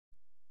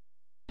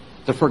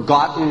The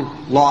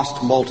forgotten,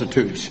 lost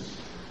multitudes.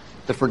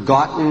 The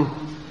forgotten,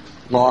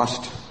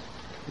 lost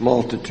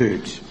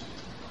multitudes.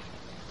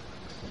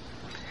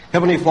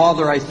 Heavenly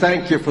Father, I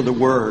thank you for the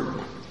Word.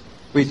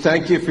 We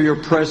thank you for your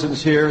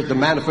presence here, the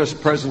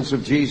manifest presence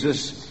of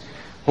Jesus.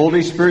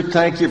 Holy Spirit,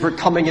 thank you for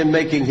coming and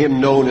making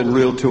him known and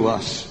real to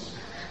us.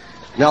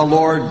 Now,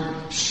 Lord,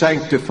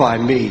 sanctify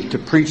me to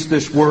preach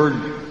this word.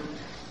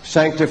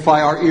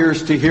 Sanctify our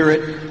ears to hear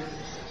it.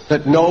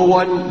 Let no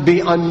one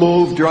be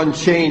unmoved or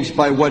unchanged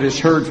by what is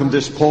heard from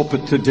this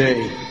pulpit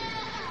today.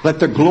 Let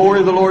the glory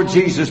of the Lord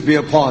Jesus be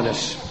upon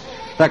us.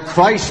 Let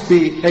Christ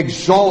be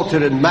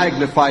exalted and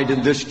magnified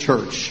in this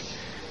church.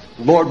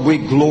 Lord, we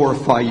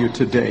glorify you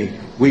today.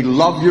 We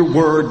love your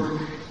word.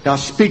 Now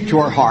speak to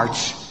our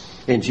hearts.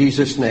 In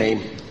Jesus'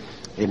 name,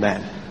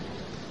 amen.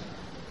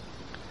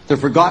 The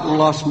forgotten,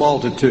 lost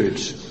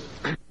multitudes.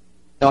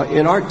 Now,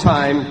 in our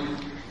time,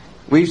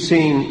 we've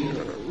seen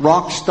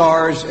rock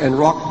stars and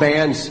rock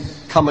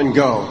bands come and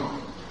go.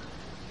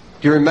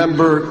 Do you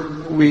remember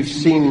we've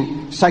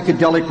seen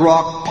psychedelic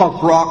rock,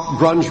 punk rock,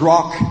 grunge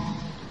rock?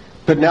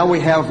 But now we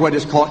have what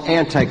is called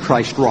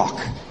Antichrist rock.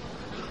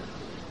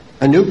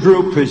 A new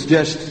group has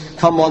just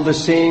come on the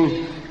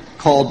scene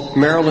called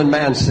Marilyn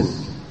Manson.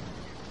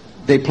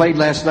 They played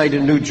last night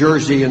in New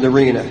Jersey in the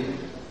arena.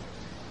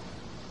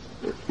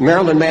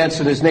 Marilyn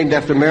Manson is named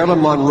after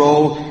Marilyn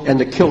Monroe and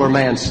the Killer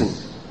Manson.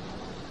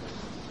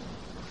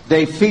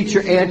 They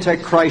feature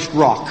Antichrist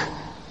rock.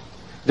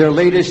 Their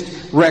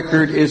latest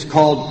record is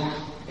called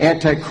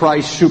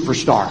Antichrist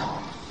Superstar.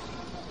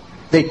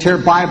 They tear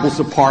Bibles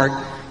apart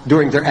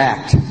during their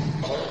act.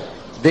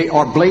 They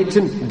are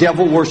blatant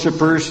devil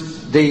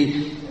worshippers.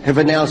 They have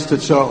announced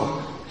it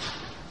so.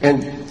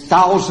 And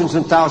thousands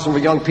and thousands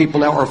of young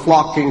people now are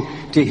flocking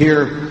to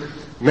hear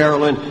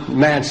Marilyn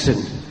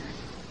Manson.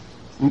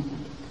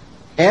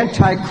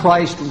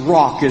 Antichrist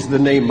rock is the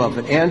name of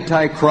it.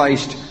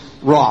 Antichrist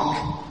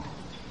rock.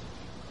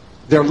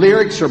 Their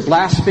lyrics are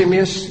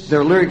blasphemous.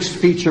 Their lyrics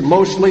feature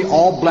mostly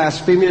all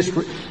blasphemous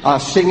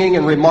singing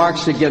and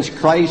remarks against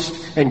Christ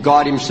and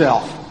God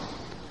himself.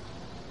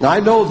 Now, I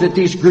know that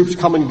these groups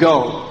come and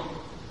go.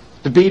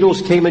 The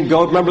Beatles came and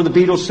go. Remember the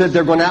Beatles said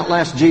they're going to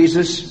outlast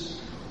Jesus?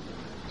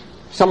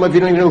 Some of you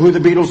don't even know who the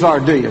Beatles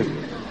are, do you?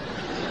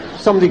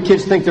 Some of the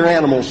kids think they're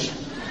animals.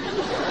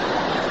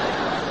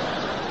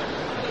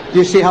 Do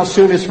you see how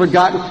soon it's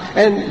forgotten?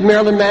 And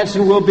Marilyn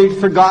Manson will be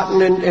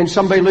forgotten, and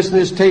somebody listen to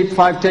this tape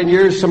 5-10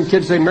 years, some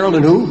kids say,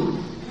 Marilyn who?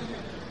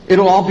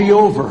 It'll all be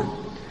over.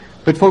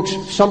 But folks,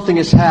 something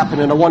has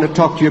happened, and I want to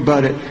talk to you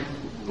about it.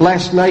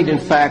 Last night, in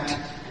fact,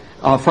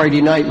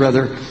 Friday night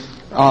rather,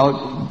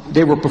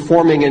 they were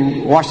performing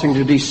in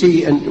Washington,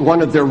 D.C., and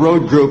one of their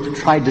road group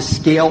tried to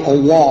scale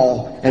a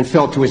wall and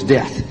fell to his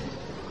death.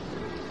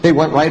 They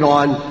went right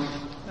on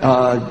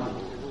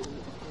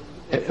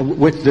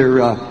with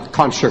their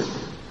concert.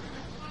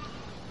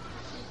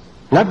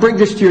 And I bring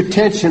this to your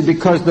attention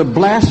because the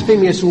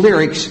blasphemous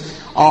lyrics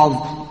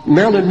of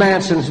Marilyn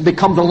Manson has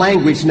become the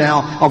language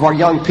now of our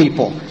young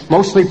people.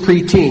 Mostly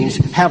preteens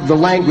have the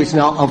language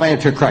now of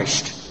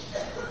Antichrist.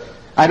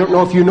 I don't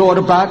know if you know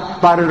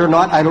about it or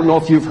not. I don't know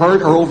if you've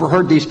heard or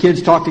overheard these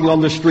kids talking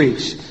on the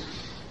streets.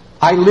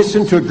 I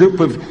listened to a group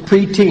of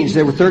preteens.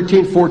 They were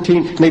 13,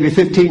 14, maybe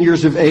 15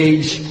 years of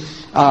age,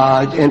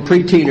 and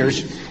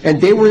preteeners. And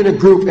they were in a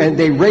group, and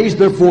they raised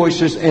their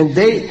voices, and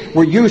they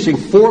were using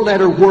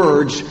four-letter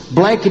words,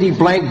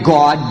 blankety-blank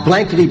God,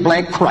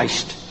 blankety-blank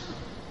Christ.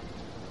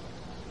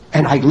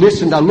 And I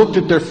listened, I looked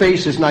at their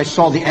faces, and I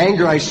saw the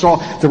anger, I saw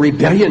the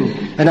rebellion,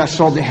 and I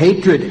saw the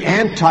hatred,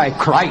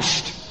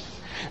 anti-Christ.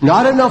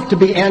 Not enough to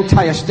be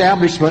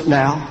anti-establishment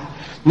now.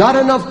 Not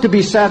enough to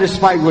be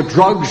satisfied with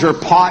drugs or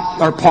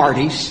pot or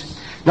parties.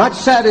 Not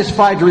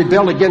satisfied to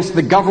rebel against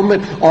the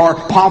government or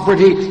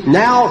poverty.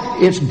 Now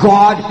it's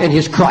God and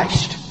his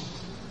Christ.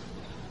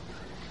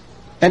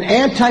 An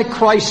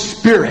antichrist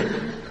spirit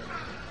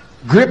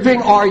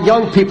gripping our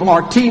young people,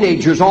 our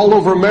teenagers all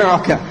over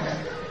America.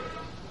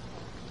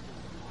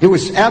 It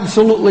was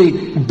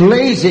absolutely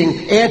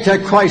blazing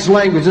antichrist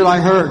language that I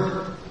heard.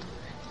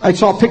 I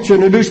saw a picture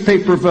in a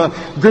newspaper of a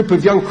group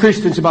of young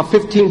Christians, about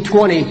 15,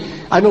 20.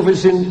 I don't know if it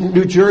was in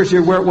New Jersey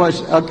or where it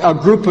was, a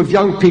group of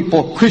young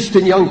people,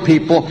 Christian young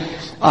people,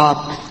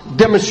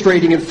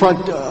 demonstrating in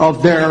front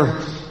of their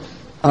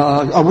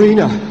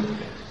arena.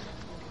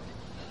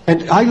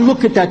 And I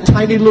look at that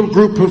tiny little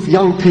group of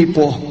young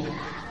people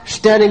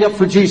standing up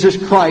for Jesus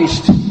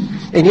Christ,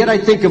 and yet I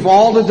think of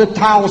all of the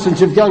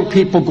thousands of young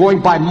people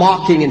going by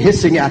mocking and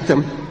hissing at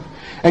them,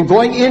 and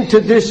going into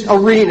this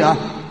arena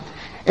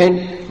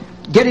and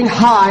getting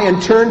high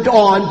and turned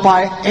on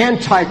by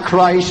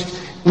Antichrist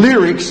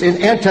lyrics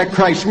and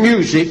Antichrist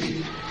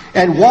music,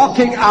 and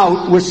walking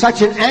out with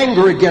such an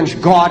anger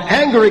against God,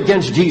 anger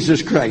against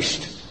Jesus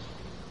Christ.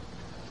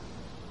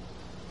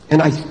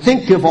 And I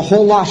think of a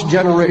whole lost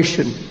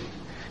generation,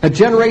 a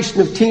generation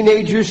of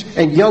teenagers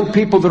and young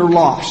people that are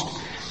lost.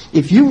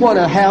 If you want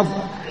to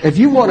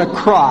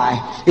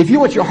cry, if you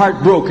want your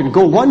heart broken,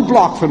 go one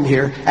block from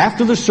here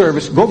after the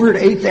service, go over to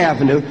 8th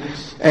Avenue,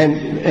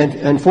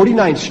 and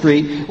 49th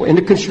Street in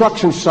the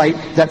construction site.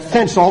 That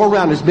fence all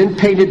around has been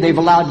painted. They've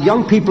allowed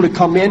young people to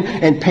come in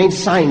and paint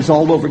signs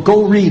all over.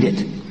 Go read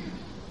it.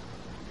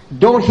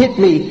 Don't hit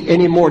me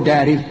anymore,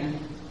 Daddy.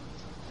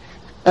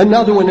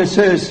 Another one that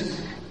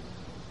says,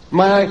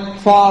 my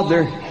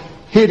father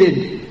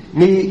hit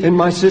me and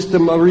my sister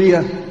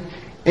Maria,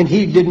 and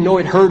he didn't know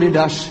it hurted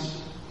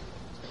us,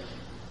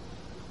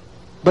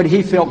 but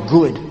he felt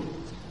good.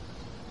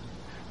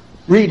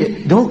 Read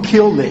it. Don't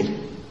kill me.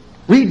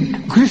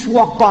 Read. Just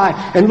walk by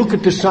and look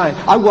at the sign.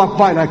 I walked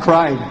by and I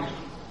cried.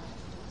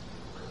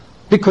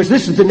 Because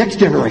this is the next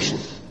generation.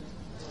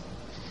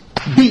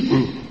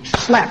 Beaten,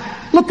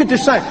 slapped. Look at the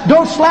sign.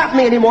 Don't slap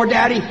me anymore,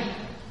 Daddy.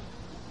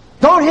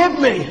 Don't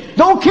hit me.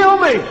 Don't kill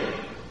me.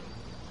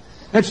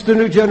 That's the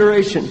new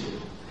generation.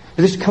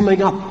 It is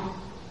coming up.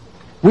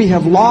 We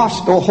have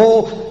lost a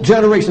whole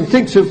generation.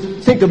 Think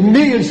of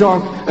millions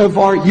of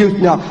our youth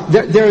now.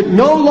 They're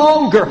no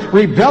longer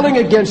rebelling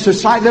against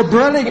society.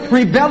 They're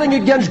rebelling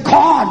against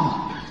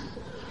God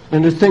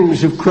and the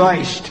things of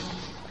Christ.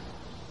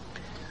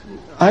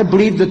 I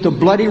believe that the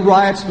bloody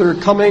riots that are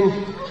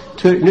coming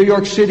to New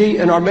York City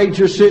and our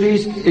major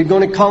cities are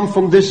going to come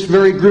from this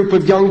very group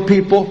of young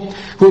people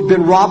who have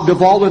been robbed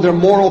of all of their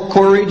moral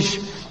courage.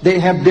 They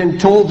have been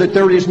told that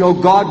there is no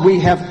God. We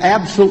have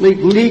absolutely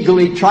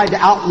legally tried to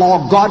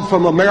outlaw God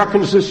from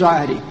American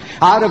society,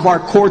 out of our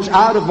courts,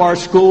 out of our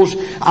schools,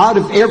 out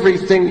of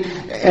everything,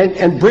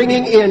 and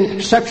bringing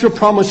in sexual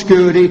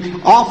promiscuity,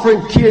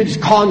 offering kids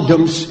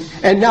condoms.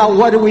 And now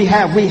what do we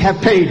have? We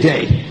have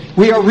payday.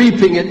 We are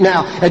reaping it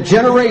now. A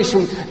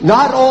generation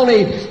not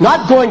only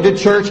not going to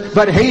church,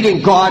 but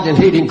hating God and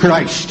hating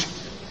Christ.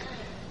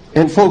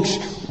 And folks,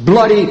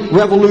 bloody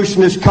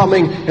revolution is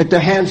coming at the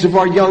hands of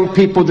our young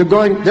people.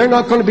 They're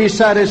not going to be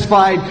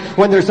satisfied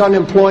when there's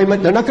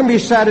unemployment. They're not going to be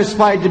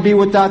satisfied to be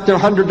without their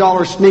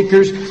 $100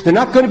 sneakers. They're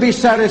not going to be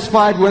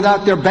satisfied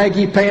without their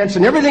baggy pants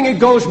and everything that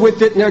goes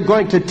with it, and they're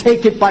going to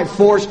take it by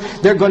force.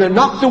 They're going to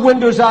knock the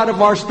windows out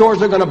of our stores.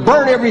 They're going to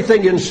burn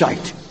everything in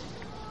sight.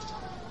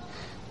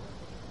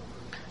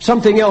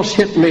 Something else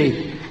hit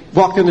me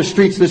walking the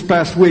streets this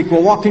past week.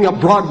 We're walking up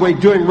Broadway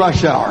during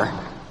rush hour.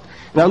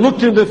 And I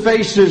looked into the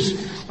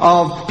faces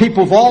of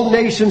people of all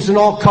nations and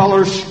all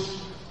colors,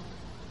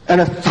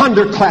 and a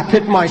thunderclap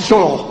hit my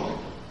soul.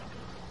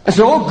 I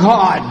said, oh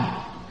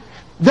God,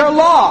 they're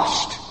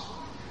lost.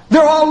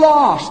 They're all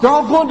lost. They're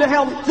all going to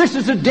hell. This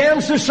is a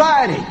damn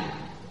society.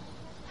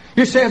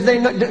 You say,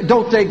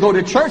 don't they go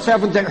to church?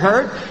 Haven't they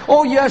heard?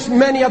 Oh yes,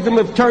 many of them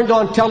have turned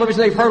on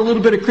television. They've heard a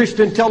little bit of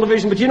Christian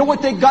television. But you know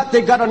what they got?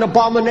 They got an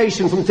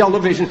abomination from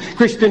television,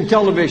 Christian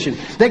television.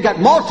 They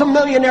got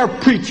multimillionaire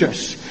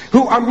preachers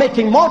who are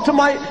making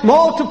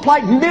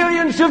multiplied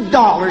millions of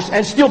dollars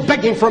and still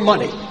begging for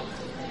money.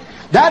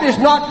 That is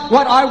not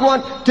what I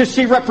want to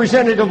see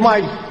represented of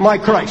my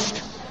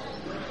Christ.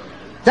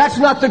 That's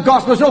not the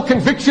gospel. There's no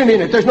conviction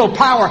in it. There's no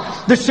power.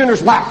 The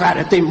sinners laugh at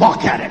it. They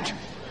mock at it.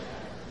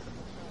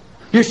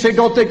 You say,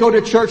 don't they go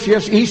to church?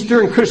 Yes,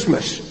 Easter and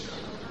Christmas.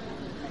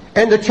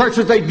 And the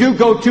churches they do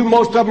go to,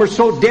 most of them are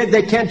so dead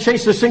they can't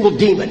chase a single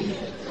demon.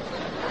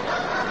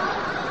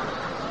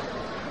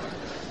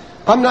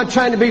 I'm not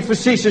trying to be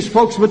facetious,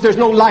 folks, but there's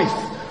no life.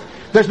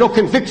 There's no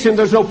conviction.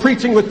 There's no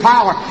preaching with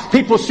power.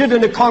 People sit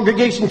in the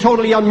congregation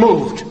totally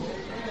unmoved.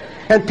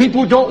 And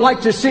people who don't like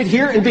to sit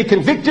here and be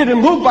convicted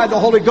and moved by the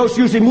Holy Ghost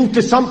usually move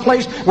to some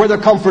place where they're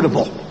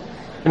comfortable.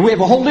 And we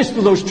have a whole list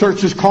of those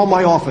churches. Call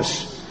my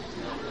office.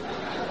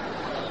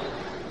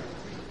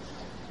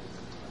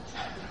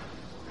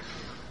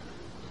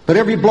 But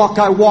every block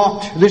I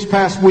walked this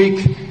past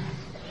week,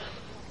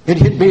 it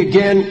hit me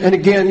again and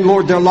again.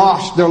 Lord, they're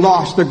lost. They're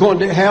lost. They're going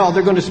to hell.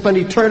 They're going to spend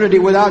eternity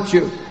without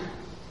you.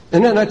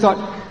 And then I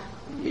thought,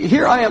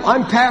 here I am.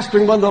 I'm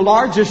pastoring one of the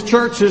largest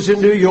churches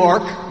in New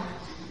York.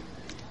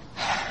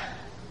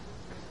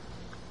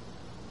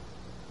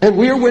 And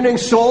we're winning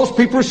souls.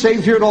 People are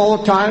saved here at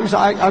all times.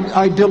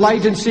 I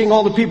delight in seeing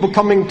all the people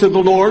coming to the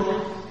Lord.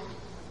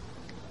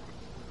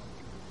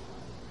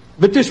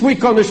 But this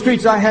week on the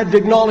streets, I had to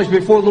acknowledge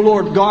before the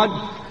Lord, God,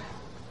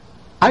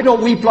 I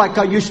don't weep like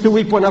I used to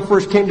weep when I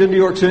first came to New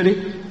York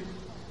City.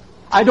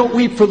 I don't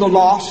weep for the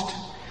lost.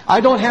 I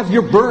don't have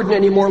your burden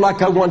anymore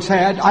like I once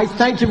had. I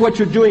thank you for what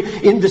you're doing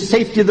in the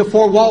safety of the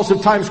four walls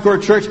of Times Square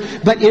Church.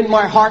 But in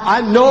my heart,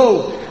 I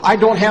know I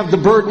don't have the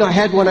burden I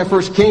had when I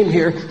first came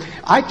here.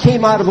 I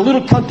came out of a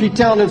little country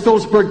town in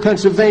Phillipsburg,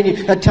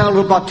 Pennsylvania, a town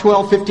of about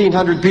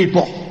 1,500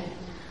 people.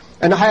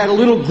 And I had a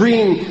little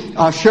green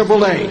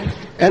Chevrolet.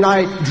 And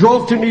I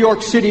drove to New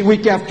York City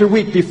week after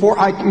week before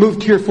I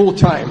moved here full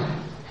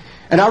time.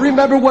 And I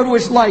remember what it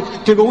was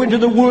like to go into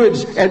the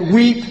woods and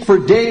weep for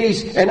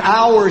days and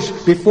hours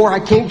before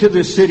I came to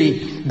this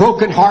city,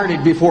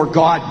 brokenhearted before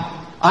God.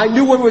 I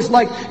knew what it was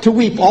like to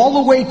weep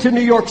all the way to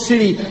New York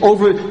City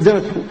over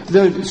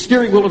the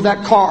steering wheel of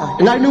that car.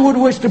 And I knew what it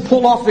was to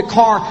pull off the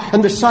car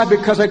and the side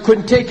because I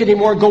couldn't take it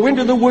anymore, go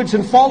into the woods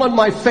and fall on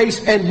my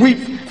face and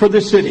weep for the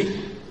city.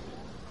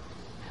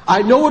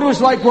 I know what it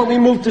was like when we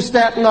moved to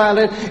Staten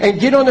Island and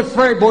get on the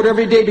ferry boat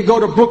every day to go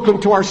to Brooklyn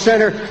to our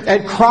center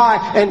and cry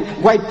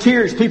and wipe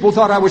tears. People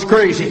thought I was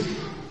crazy.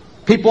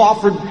 People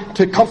offered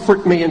to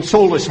comfort me and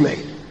solace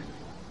me.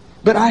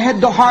 But I had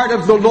the heart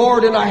of the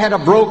Lord, and I had a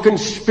broken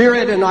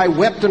spirit, and I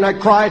wept and I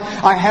cried.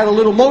 I had a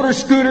little motor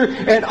scooter,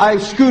 and I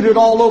scooted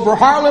all over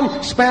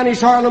Harlem, Spanish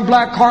Harlem,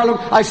 Black Harlem.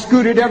 I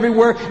scooted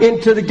everywhere,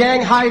 into the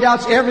gang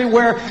hideouts,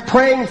 everywhere,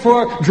 praying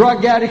for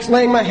drug addicts,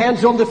 laying my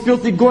hands on the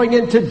filthy, going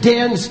into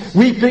dens,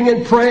 weeping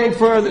and praying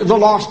for the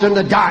lost and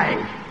the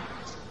dying.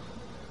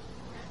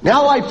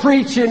 Now I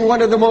preach in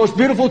one of the most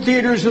beautiful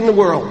theaters in the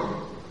world.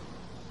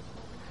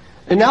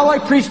 And now I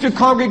preach to a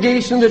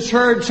congregation that's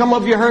heard, some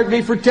of you heard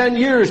me for 10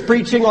 years,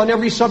 preaching on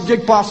every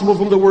subject possible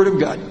from the Word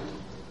of God.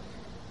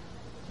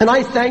 And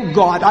I thank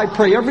God. I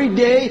pray every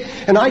day,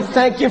 and I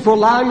thank Him for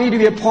allowing me to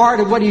be a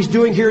part of what He's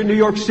doing here in New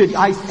York City.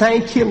 I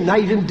thank Him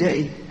night and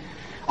day.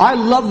 I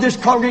love this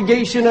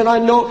congregation, and I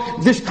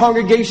know this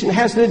congregation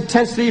has an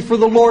intensity for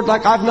the Lord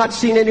like I've not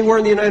seen anywhere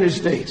in the United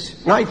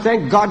States. And I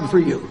thank God for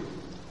you.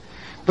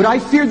 But I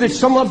fear that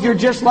some of you are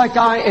just like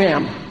I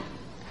am.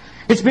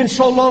 It's been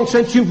so long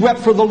since you've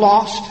wept for the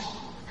lost.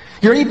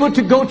 You're able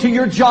to go to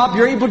your job,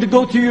 you're able to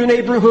go to your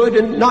neighborhood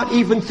and not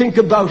even think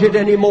about it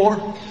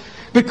anymore.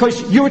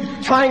 Because you're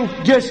trying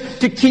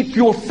just to keep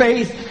your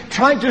faith,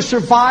 trying to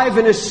survive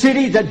in a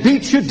city that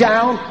beats you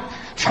down,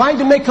 trying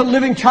to make a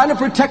living, trying to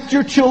protect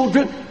your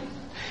children.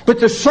 But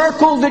the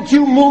circle that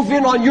you move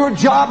in on your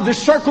job, the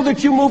circle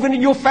that you move in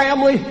your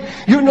family,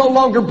 you're no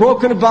longer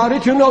broken about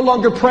it, you're no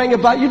longer praying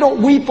about it, you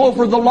don't weep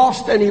over the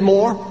lost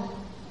anymore.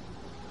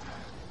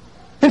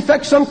 In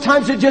fact,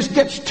 sometimes it just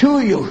gets to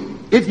you.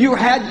 If you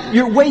had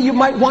your way, you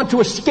might want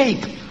to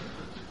escape.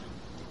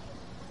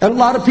 And a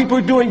lot of people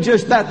are doing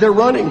just that. They're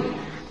running.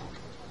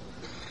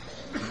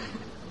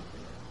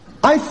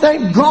 I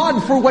thank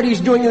God for what He's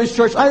doing in this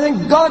church. I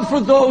thank God for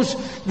those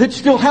that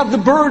still have the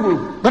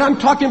burden. But I'm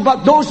talking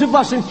about those of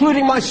us,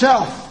 including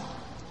myself.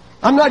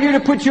 I'm not here to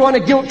put you on a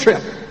guilt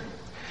trip.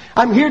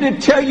 I'm here to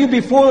tell you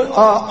before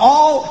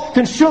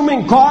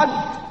all-consuming God,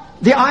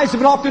 the eyes of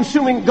an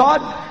all-consuming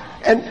God,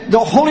 and the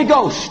Holy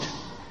Ghost,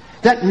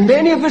 that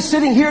many of us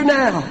sitting here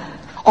now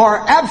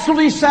are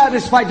absolutely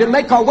satisfied to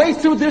make our way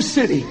through this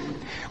city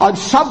on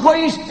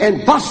subways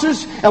and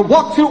buses and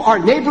walk through our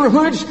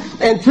neighborhoods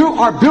and through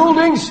our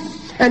buildings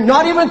and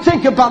not even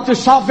think about the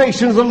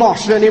salvation of the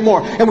lost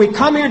anymore. And we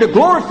come here to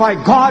glorify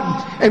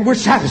God, and we're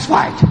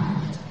satisfied.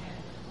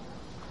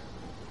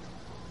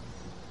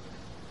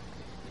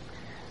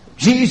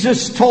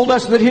 Jesus told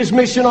us that His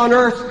mission on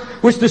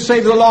earth was to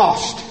save the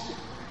lost.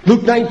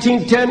 Luke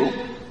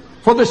 19:10,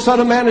 for the Son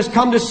of Man has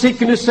come to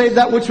seek and to save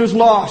that which was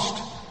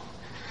lost.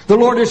 The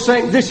Lord is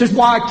saying, this is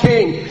why I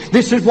came.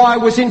 This is why I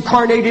was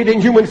incarnated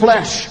in human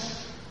flesh.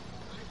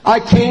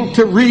 I came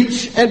to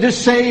reach and to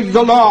save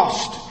the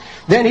lost.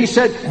 Then He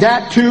said,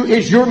 that too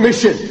is your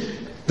mission.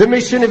 The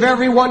mission of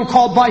everyone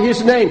called by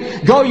His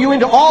name. Go you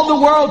into all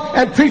the world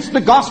and preach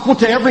the gospel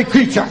to every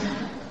creature.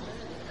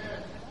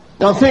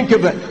 Now think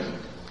of it.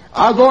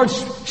 Our Lord's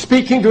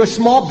speaking to a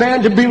small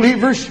band of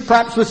believers,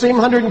 perhaps the same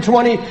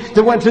 120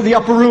 that went to the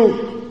upper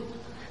room.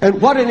 And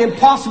what an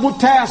impossible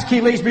task He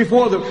lays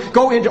before them.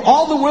 Go into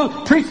all the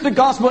world, preach the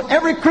gospel to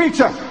every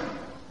creature.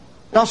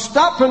 Now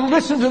stop and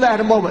listen to that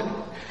a moment.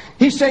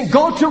 He's saying,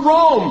 go to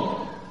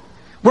Rome,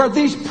 where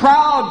these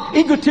proud,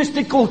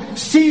 egotistical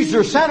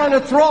Caesars sat on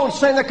a throne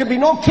saying there could be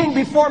no king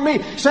before me,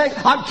 saying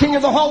I'm king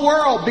of the whole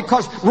world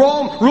because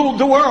Rome ruled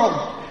the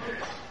world.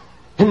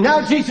 And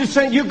now Jesus is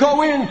saying, you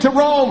go into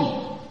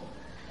Rome.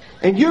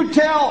 And you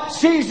tell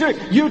Caesar,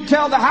 you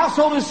tell the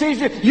household of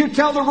Caesar, you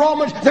tell the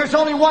Romans, there's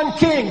only one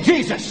king,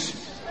 Jesus.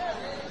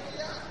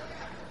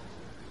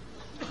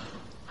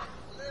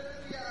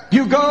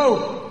 You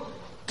go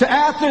to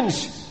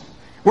Athens,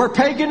 where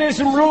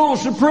paganism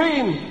rules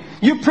supreme.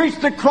 You preach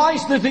that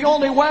Christ is the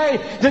only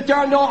way, that there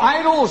are no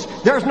idols,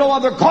 there's no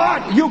other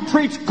God. You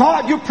preach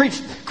God, you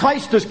preach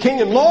Christ as King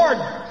and Lord,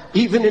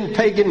 even in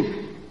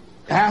pagan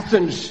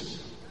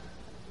Athens.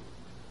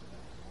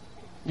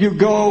 You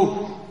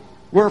go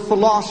where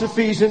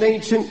philosophies and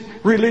ancient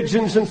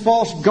religions and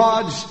false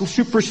gods and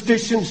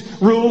superstitions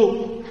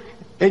rule,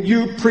 and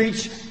you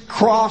preach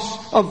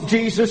cross of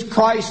Jesus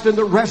Christ and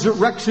the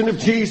resurrection of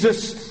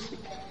Jesus.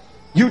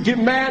 You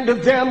demand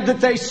of them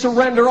that they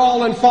surrender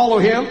all and follow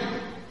Him.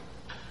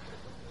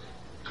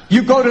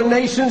 You go to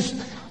nations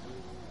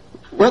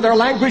where there are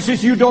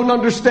languages you don't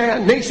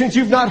understand, nations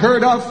you've not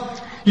heard of.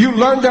 You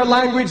learn their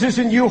languages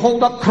and you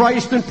hold up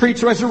Christ and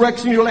preach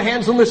resurrection. You lay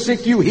hands on the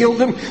sick, you heal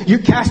them. You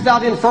cast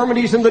out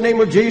infirmities in the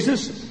name of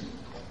Jesus.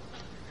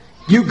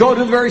 You go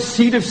to the very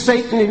seat of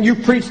Satan and you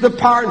preach the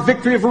power and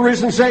victory of a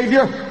risen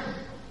Savior.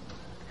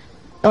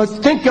 Now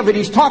think of it.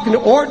 He's talking to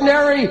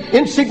ordinary,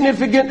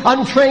 insignificant,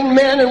 untrained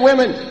men and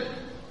women.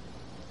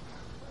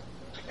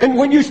 And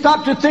when you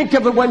stop to think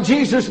of it, when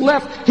Jesus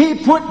left, He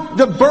put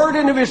the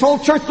burden of His whole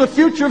church, the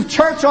future of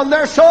church, on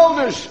their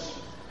shoulders.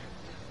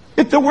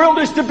 If the world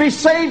is to be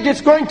saved,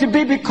 it's going to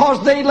be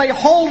because they lay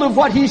hold of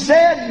what He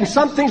said, and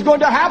something's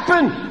going to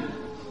happen.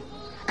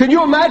 Can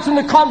you imagine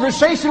the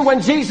conversation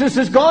when Jesus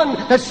is gone,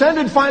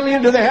 ascended finally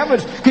into the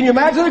heavens? Can you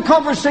imagine the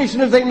conversation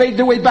if they made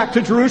their way back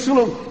to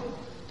Jerusalem?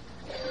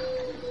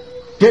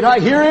 Did I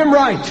hear him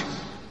right?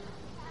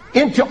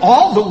 Into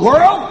all the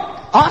world?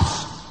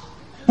 Us?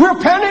 We're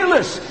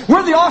penniless.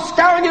 We're the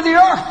offscouring of the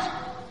earth.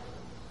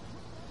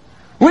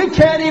 We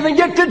can't even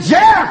get to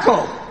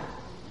Jericho.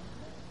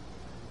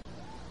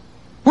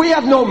 We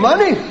have no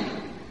money.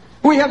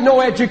 We have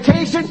no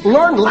education.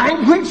 Learn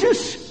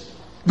languages.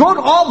 Go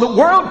to all the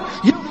world.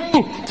 You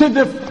mean to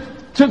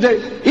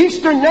the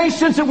eastern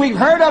nations that we've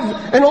heard of,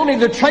 and only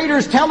the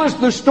traders tell us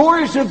the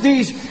stories of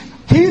these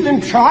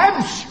heathen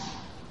tribes?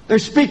 They're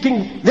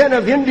speaking then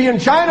of India and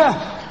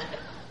China.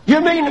 You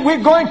mean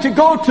we're going to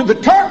go to the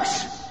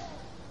Turks?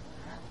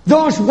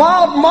 Those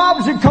wild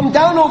mobs that come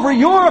down over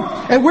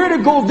Europe, and we're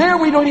to go there.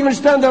 We don't even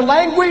understand their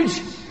language.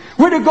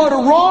 We're to go to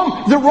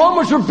Rome. The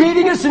Romans are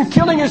beating us and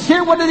killing us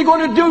here. What are they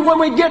going to do when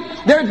we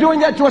get... They're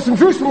doing that to us in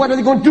Jerusalem. What are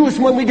they going to do to us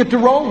when we get to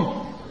Rome?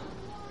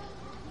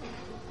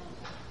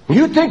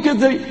 You think of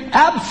the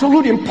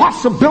absolute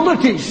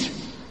impossibilities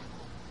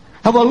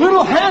of a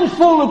little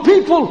handful of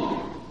people,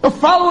 of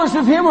followers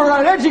of him, who are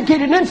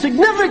uneducated and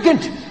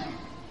insignificant.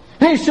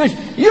 And he says,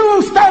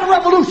 you start a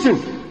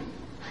revolution.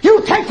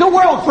 You take the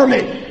world from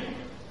me.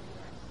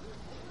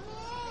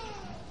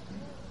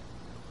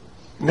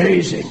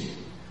 Amazing.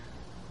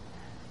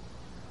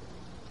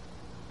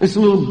 This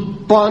little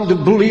band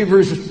of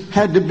believers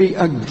had to be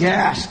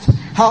aghast.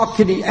 How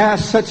could he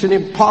ask such an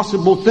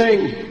impossible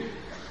thing?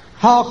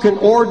 How can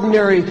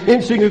ordinary,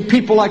 insignificant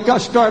people like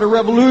us start a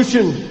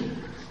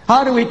revolution?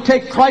 How do we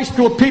take Christ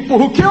to a people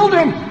who killed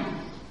him?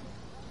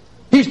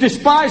 He's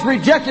despised,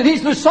 rejected.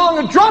 He's the song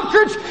of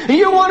drunkards. And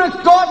you want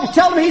to go out and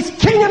tell him he's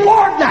King and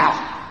Lord now,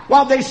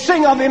 while they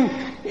sing of him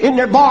in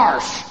their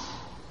bars.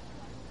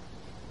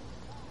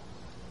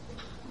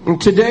 And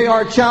today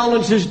our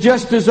challenge is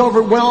just as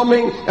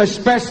overwhelming,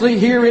 especially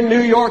here in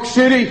New York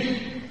City.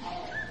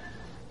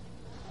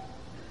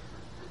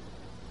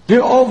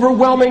 The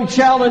overwhelming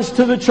challenge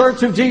to the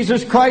Church of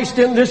Jesus Christ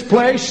in this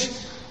place.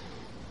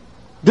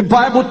 The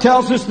Bible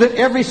tells us that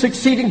every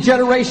succeeding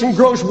generation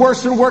grows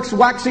worse and works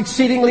wax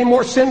exceedingly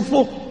more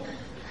sinful.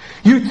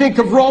 You think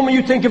of Rome,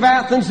 you think of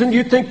Athens, and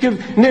you think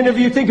of Nineveh,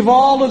 you think of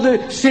all of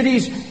the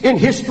cities in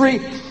history.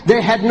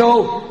 They had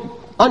no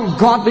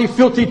ungodly,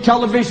 filthy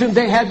television.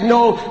 They had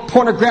no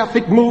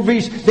pornographic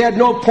movies. They had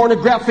no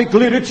pornographic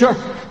literature.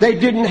 They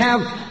didn't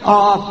have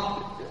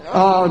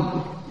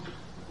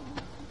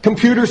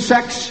computer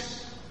sex.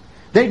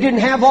 They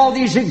didn't have all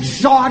these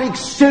exotic,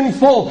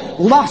 sinful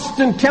lust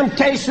and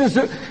temptations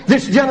that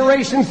this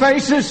generation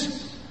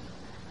faces.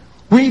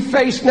 We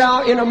face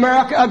now in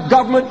America a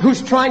government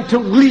who's trying to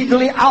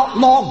legally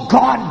outlaw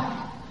God.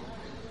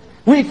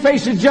 We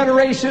face a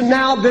generation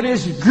now that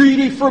is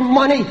greedy for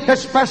money,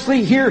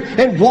 especially here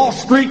in Wall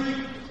Street.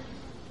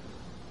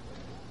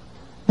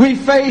 We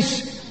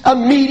face a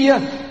media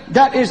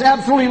that is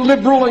absolutely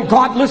liberal and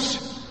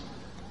godless.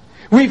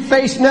 We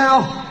face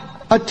now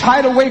a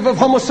tidal wave of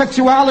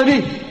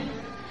homosexuality.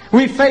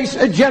 We face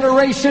a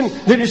generation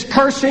that is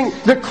cursing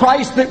the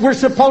Christ that we're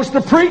supposed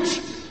to preach.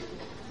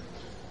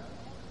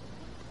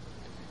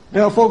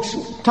 Now, folks,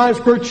 Times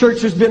Square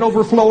Church has been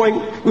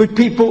overflowing with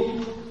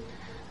people,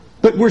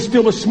 but we're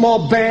still a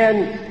small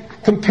band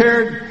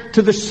compared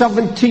to the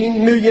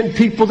 17 million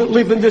people that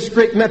live in this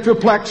great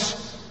metroplex.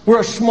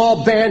 We're a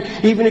small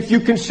band. Even if you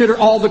consider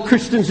all the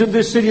Christians in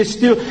this city, it's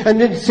still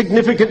an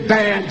insignificant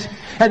band.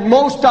 And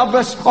most of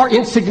us are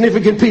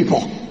insignificant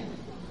people.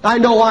 I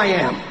know I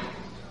am.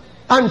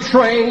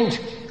 Untrained.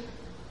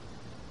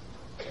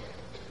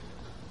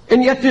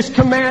 And yet this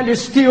command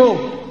is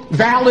still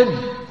valid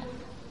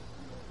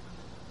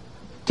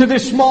to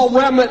this small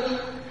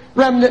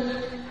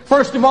remnant.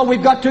 First of all,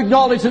 we've got to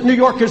acknowledge that New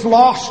York is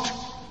lost.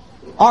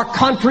 Our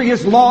country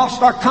is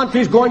lost. Our country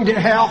is going to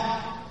hell.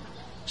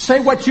 Say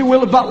what you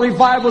will about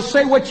revival.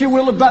 Say what you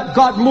will about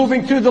God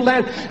moving through the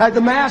land.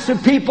 The mass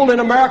of people in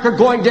America are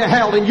going to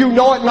hell, and you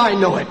know it and I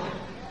know it.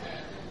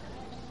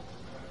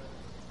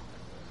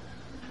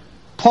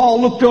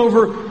 Paul looked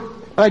over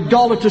an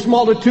idolatrous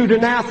multitude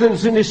in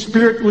Athens, and his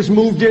spirit was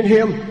moved in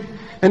him.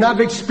 And I've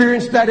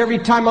experienced that every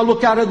time I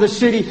look out of the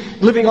city,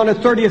 living on the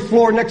 30th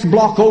floor, next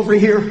block over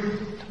here.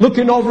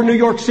 Looking over New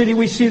York City,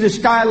 we see the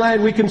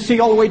skyline. We can see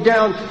all the way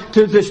down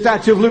to the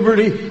Statue of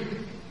Liberty.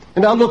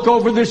 And I look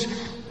over this,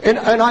 and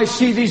I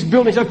see these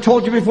buildings. I've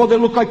told you before, they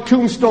look like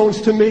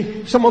tombstones to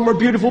me. Some of them are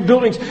beautiful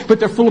buildings, but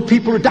they're full of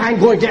people who are dying,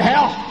 going to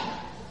hell.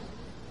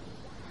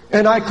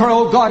 And I cry,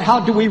 oh God,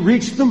 how do we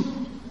reach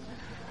them?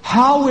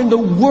 How in the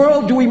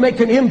world do we make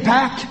an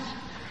impact?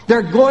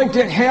 They're going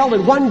to hell,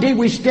 and one day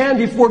we stand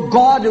before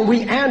God and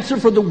we answer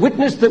for the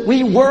witness that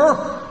we were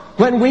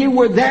when we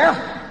were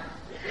there.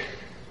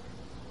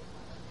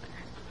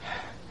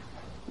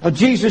 Now,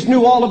 Jesus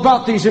knew all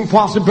about these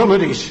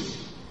impossibilities,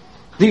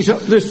 these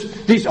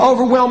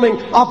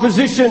overwhelming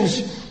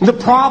oppositions, the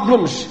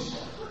problems.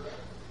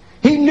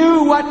 He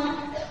knew what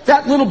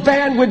that little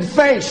band would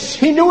face.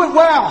 He knew it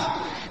well.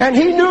 And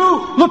he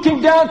knew,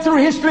 looking down through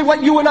history,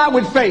 what you and I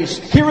would face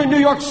here in New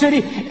York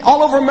City,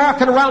 all over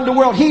America and around the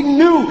world. He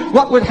knew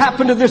what would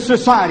happen to this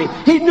society.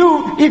 He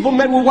knew evil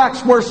men would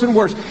wax worse and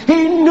worse.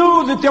 He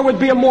knew that there would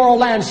be a moral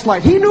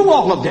landslide. He knew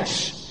all of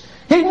this.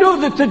 He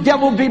knew that the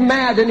devil would be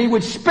mad and he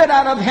would spit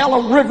out of hell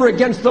a river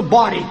against the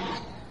body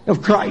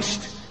of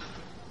Christ.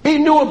 He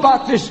knew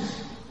about this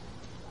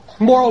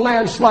moral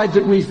landslide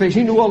that we face.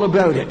 He knew all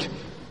about it.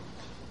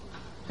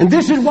 And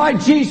this is why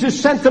Jesus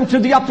sent them to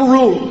the upper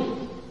room.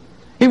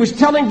 He was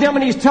telling them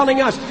and he's telling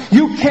us,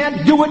 you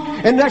can't do it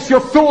unless you're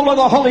full of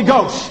the Holy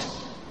Ghost.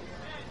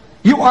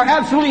 You are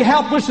absolutely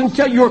helpless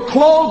until you're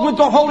clothed with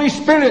the Holy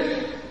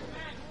Spirit.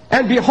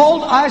 And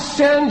behold, I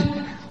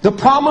send the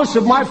promise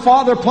of my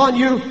Father upon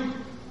you.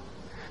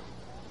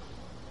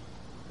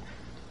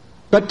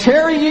 But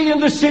tarry ye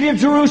in the city of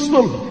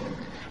Jerusalem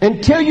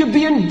until you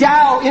be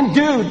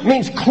endued,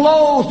 means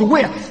clothed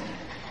with.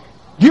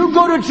 You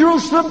go to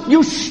Jerusalem,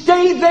 you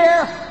stay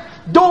there,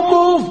 don't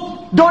move.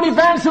 Don't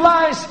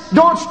evangelize,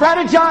 don't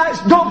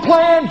strategize, don't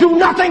plan, do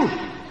nothing.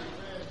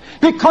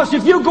 Because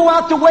if you go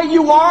out the way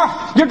you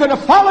are, you're going to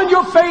fall on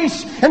your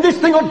face and this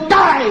thing will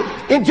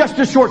die in just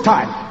a short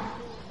time.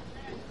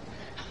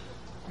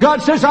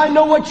 God says, I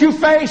know what you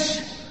face,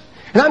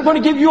 and I'm going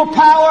to give you a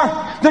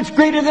power that's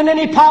greater than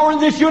any power in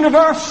this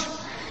universe.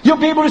 You'll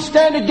be able to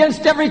stand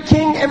against every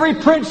king, every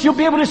prince. You'll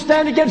be able to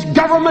stand against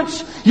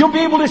governments. You'll be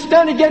able to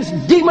stand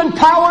against demon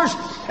powers.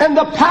 And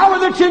the power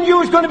that's in you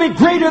is going to be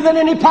greater than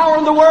any power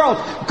in the world.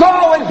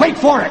 Go and wait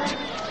for it.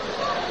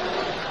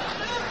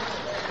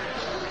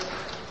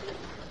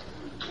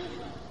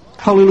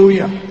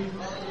 Hallelujah.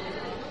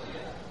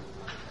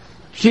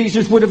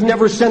 Jesus would have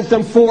never sent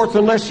them forth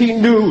unless he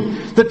knew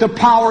that the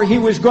power he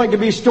was going to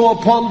bestow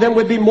upon them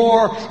would be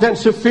more than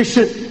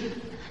sufficient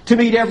to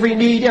meet every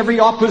need,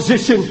 every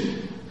opposition.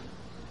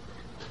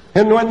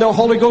 And when the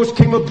Holy Ghost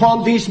came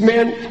upon these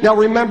men, now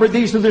remember,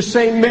 these are the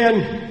same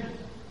men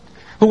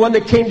who, when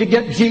they came to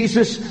get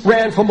Jesus,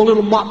 ran from a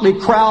little motley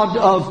crowd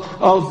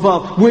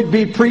of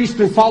would-be priests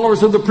and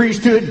followers of the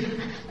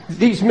priesthood.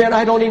 These men,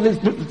 I don't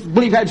even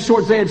believe had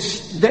swords.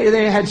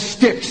 They had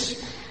sticks.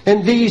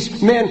 And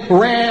these men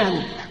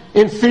ran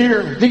in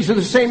fear. These are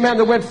the same men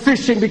that went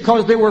fishing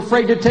because they were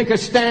afraid to take a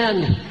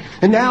stand.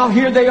 And now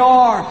here they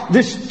are,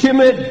 this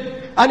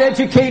timid,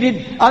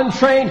 uneducated,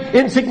 untrained,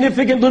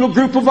 insignificant little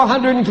group of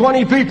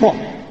 120 people.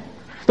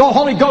 The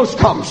Holy Ghost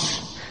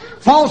comes,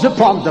 falls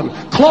upon them,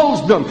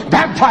 clothes them,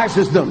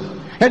 baptizes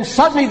them. And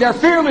suddenly they're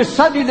fearless,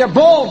 suddenly they're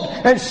bold,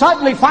 and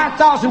suddenly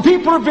 5,000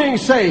 people are being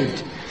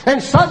saved.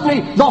 And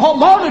suddenly the whole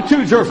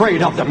multitudes are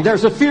afraid of them.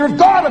 There's a fear of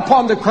God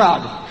upon the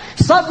crowd.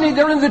 Suddenly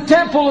they're in the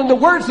temple, and the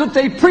words that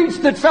they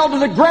preached that fell to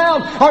the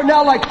ground are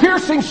now like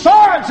piercing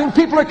swords, and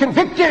people are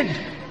convicted.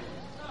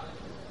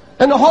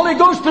 And the Holy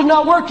Ghost is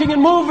now working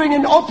and moving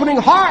and opening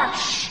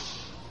hearts.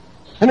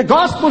 And the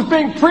gospel is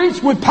being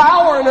preached with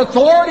power and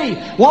authority.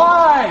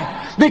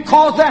 Why?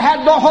 Because they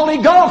had the Holy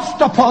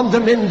Ghost upon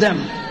them, in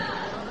them.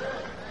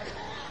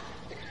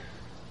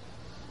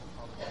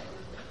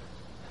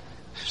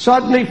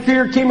 Suddenly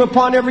fear came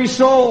upon every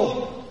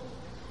soul.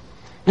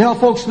 Now,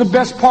 folks, the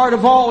best part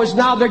of all is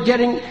now they're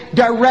getting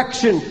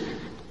direction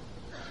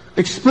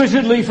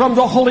explicitly from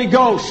the Holy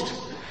Ghost.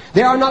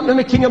 They are not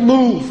making a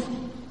move.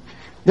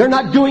 They're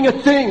not doing a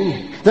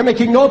thing. They're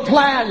making no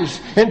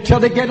plans until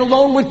they get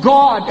alone with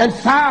God and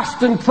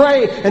fast and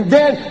pray. And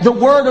then the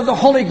word of the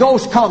Holy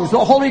Ghost comes.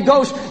 The Holy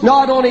Ghost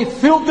not only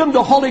filled them,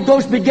 the Holy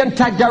Ghost began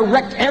to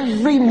direct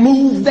every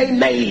move they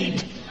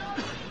made.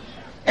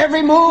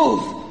 Every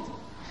move.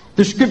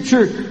 The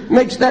Scripture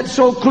makes that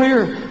so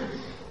clear.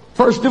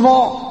 First of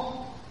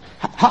all,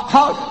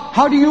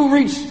 how do you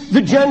reach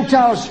the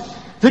Gentiles?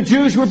 The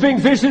Jews were being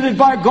visited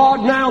by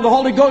God now. The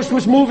Holy Ghost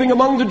was moving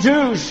among the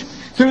Jews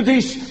through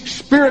these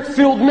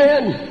Spirit-filled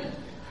men.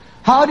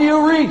 How do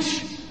you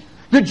reach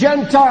the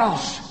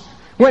Gentiles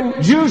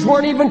when Jews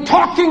weren't even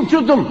talking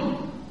to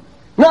them?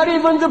 Not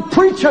even the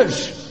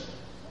preachers.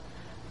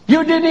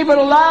 You didn't even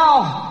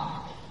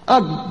allow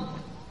a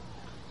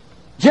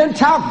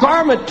Gentile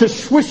garment to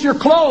swish your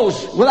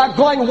clothes without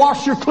going and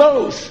wash your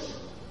clothes.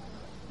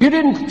 You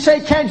didn't say,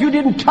 you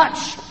didn't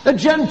touch a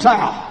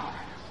Gentile.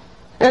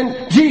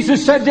 And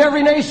Jesus said to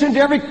every nation, to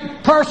every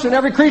person,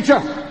 every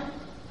creature.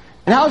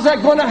 And how's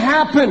that going to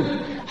happen?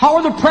 How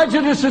are the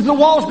prejudices, the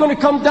walls going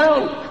to come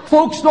down?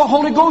 Folks, the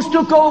Holy Ghost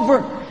took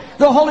over.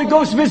 The Holy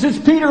Ghost visits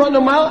Peter on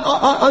the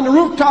on the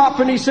rooftop,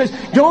 and he says,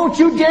 don't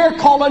you dare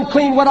call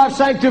unclean what I've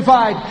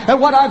sanctified and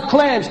what I've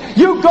cleansed.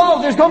 You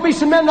go. There's going to be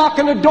some men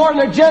knocking the door and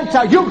they're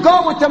Gentile. You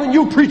go with them and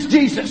you preach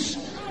Jesus.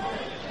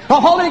 The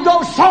Holy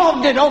Ghost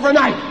solved it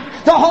overnight.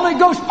 The Holy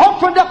Ghost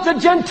opened up the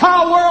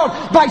Gentile world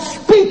by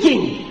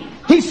speaking.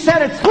 He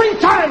said it 3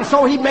 times,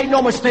 so he made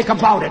no mistake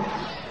about it.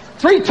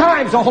 3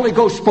 times the Holy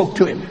Ghost spoke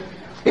to him.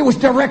 It was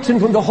direction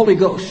from the Holy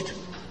Ghost.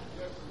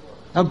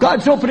 Now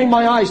God's opening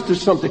my eyes to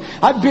something.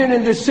 I've been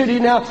in this city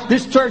now.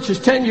 This church is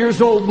 10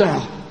 years old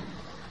now.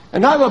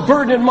 And I have a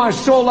burden in my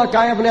soul like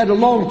I haven't had in a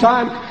long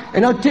time.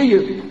 And I'll tell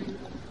you,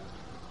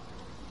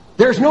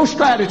 there's no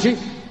strategy.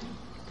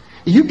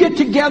 You get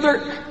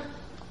together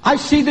I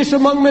see this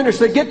among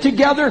ministers. They get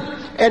together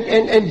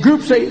and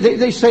groups,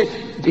 they say,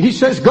 he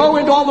says, go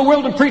into all the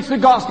world and preach the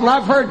gospel. And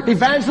I've heard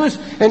evangelists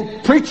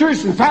and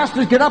preachers and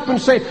pastors get up and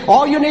say,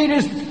 all you need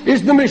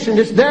is the mission.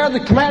 It's there.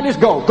 The command is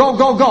go, go,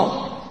 go,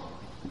 go.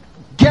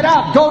 Get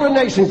out. Go to a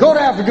nation. Go to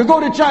Africa.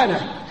 Go to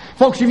China.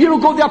 Folks, if you don't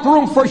go to the upper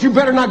room first, you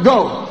better not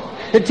go.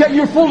 Until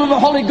you're full of the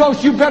Holy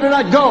Ghost, you better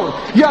not go.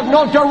 You have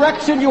no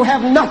direction. You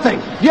have nothing.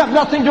 You have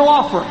nothing to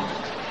offer.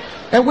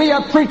 And we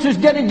have preachers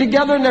getting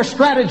together and they're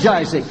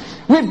strategizing.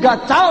 We've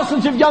got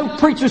thousands of young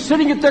preachers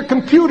sitting at their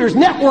computers,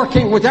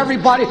 networking with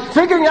everybody,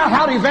 figuring out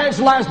how to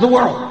evangelize the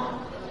world.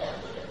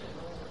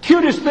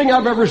 Cutest thing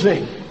I've ever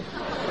seen.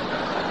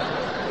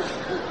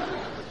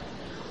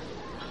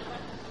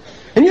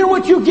 And you know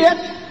what you get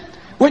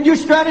when you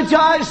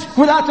strategize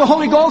without the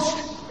Holy Ghost?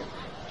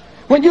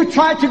 When you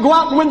try to go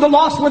out and win the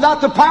lost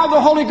without the power of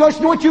the Holy Ghost,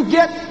 you know what you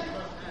get?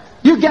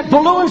 You get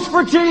balloons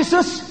for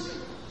Jesus.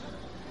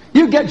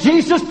 You get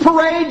Jesus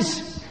parades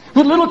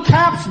with little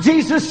caps,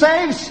 Jesus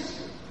saves.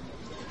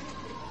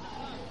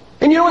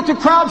 And you know what the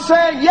crowd's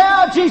saying?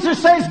 Yeah,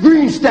 Jesus saves,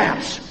 green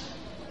stamps.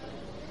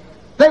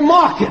 They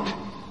mock it.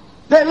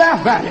 They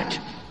laugh at it.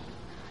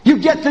 You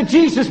get the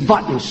Jesus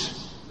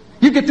buttons.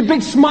 You get the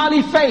big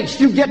smiley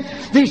face. You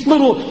get these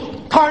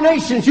little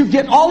carnations. You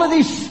get all of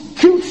these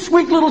cute,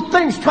 sweet little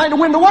things trying to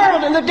win the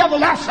world, and the devil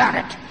laughs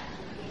at it.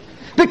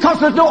 Because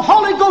there's no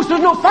Holy Ghost,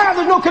 there's no fire,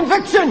 there's no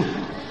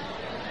conviction.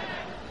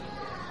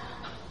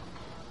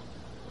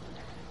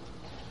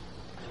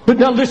 But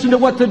now listen to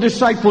what the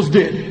disciples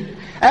did.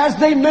 As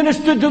they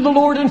ministered to the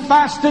Lord and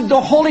fasted,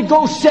 the Holy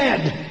Ghost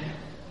said,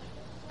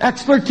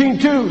 Acts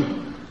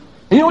 13:2.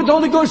 You know what the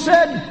Holy Ghost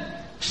said?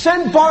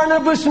 Send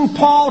Barnabas and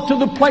Paul to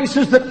the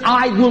places that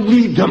I will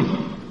lead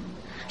them.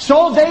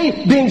 So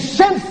they, being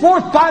sent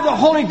forth by the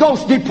Holy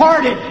Ghost,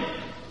 departed.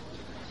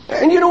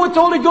 And you know what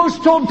the Holy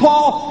Ghost told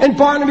Paul and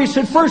Barnabas? He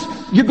said, first,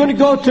 you're going to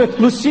go to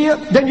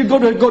Lucia, then you're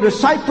going to go to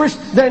Cyprus,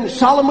 then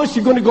Salamis,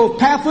 you're going to go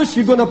Paphos,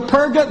 you're going to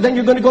Perga, then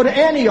you're going to go to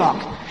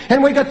Antioch.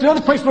 And we got to the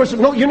other place, the Lord said,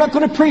 no, you're not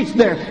going to preach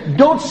there.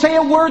 Don't say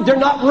a word, they're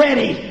not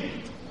ready.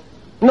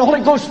 And the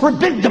Holy Ghost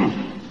forbid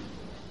them.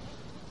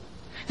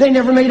 They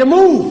never made a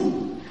move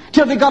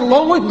till they got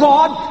along with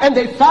God and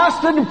they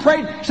fasted and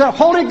prayed. Said,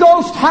 Holy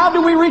Ghost, how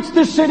do we reach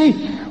this city?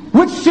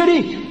 Which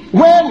city?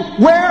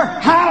 When? Where?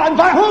 How? And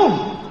by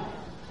whom?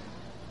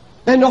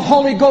 And the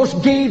Holy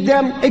Ghost gave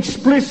them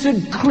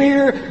explicit,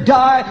 clear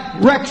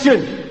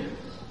direction.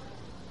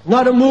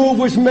 Not a move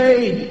was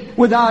made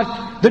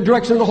without the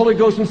direction of the Holy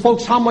Ghost. And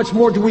folks, how much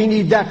more do we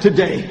need that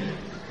today?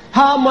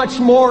 How much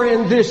more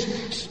in this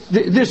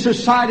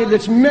society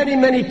that's many,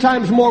 many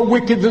times more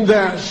wicked than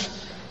theirs?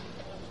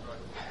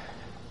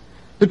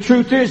 The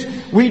truth is,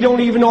 we don't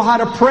even know how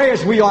to pray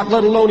as we ought,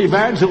 let alone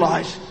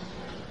evangelize.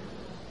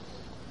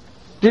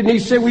 Didn't he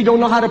say we don't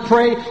know how to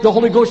pray? The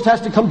Holy Ghost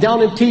has to come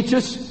down and teach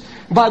us.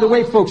 By the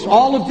way, folks,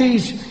 all of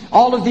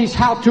these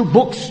how-to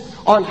books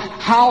on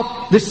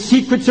how the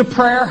secrets of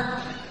prayer,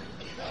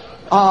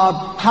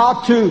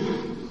 how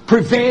to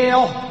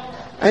prevail,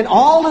 and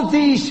all of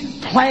these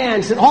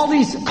plans and all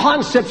these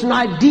concepts and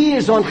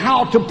ideas on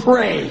how to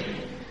pray.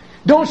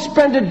 Don't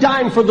spend a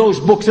dime for those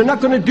books. They're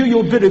not going to do you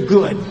a bit of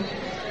good.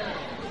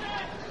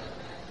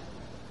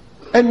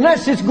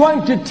 Unless it's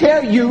going to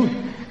tell you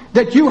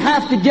that you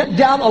have to get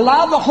down,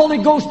 allow the Holy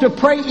Ghost to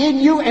pray in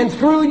you and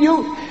through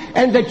you,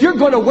 and that you're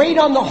going to wait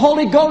on the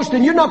Holy Ghost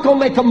and you're not going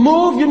to make a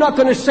move, you're not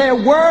going to say a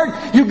word.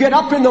 You get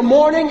up in the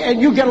morning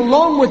and you get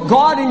alone with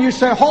God and you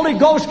say, Holy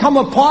Ghost, come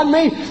upon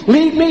me,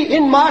 lead me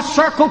in my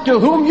circle to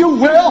whom you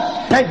will,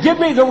 and give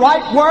me the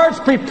right words,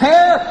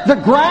 prepare the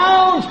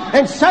ground,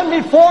 and send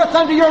me forth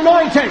under your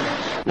anointing.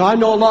 Now, I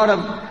know a lot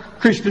of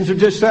Christians are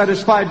just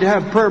satisfied to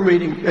have prayer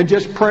meeting and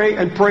just pray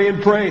and pray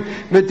and pray,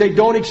 but they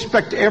don't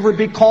expect to ever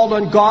be called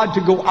on God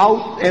to go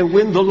out and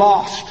win the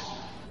lost.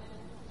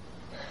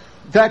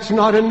 That's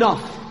not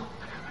enough.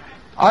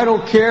 I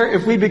don't care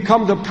if we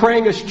become the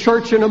prayingest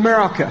church in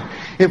America.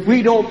 If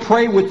we don't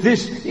pray with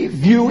this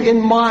view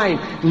in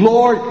mind,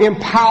 Lord,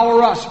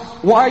 empower us.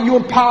 Why are you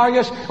empowering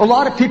us? A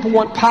lot of people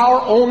want power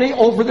only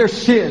over their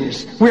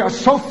sins. We are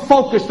so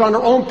focused on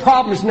our own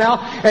problems now,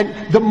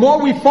 and the more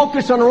we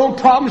focus on our own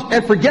problems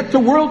and forget the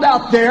world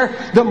out there,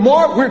 the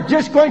more we're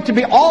just going to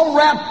be all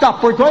wrapped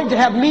up. We're going to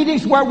have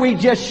meetings where we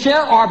just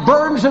share our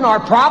burdens and our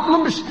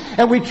problems,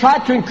 and we try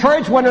to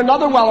encourage one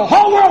another while the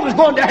whole world is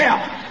going to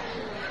hell.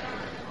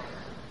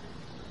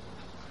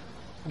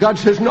 God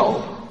says,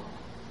 no,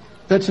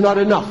 that's not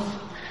enough.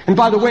 And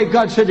by the way,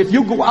 God said, if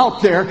you go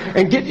out there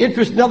and get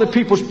interest in other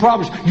people's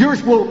problems,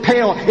 yours will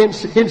pale in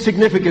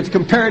insignificance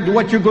compared to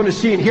what you're going to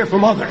see and hear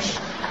from others.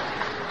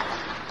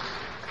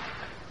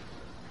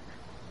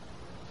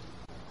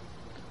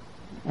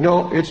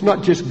 No, it's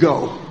not just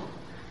go.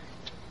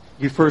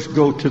 You first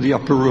go to the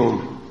upper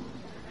room.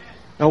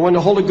 Now, when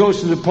the Holy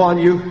Ghost is upon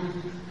you,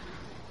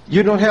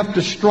 you don't have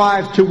to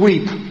strive to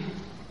weep.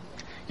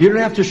 You don't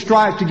have to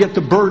strive to get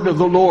the burden of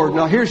the Lord.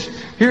 Now, here's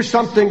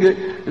something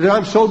that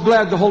I'm so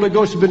glad the Holy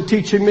Ghost has been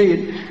teaching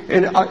me.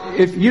 And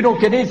if you don't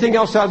get anything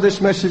else out of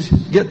this message,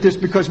 get this.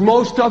 Because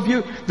most of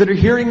you that are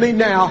hearing me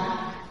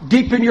now,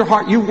 deep in your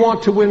heart, you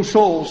want to win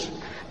souls.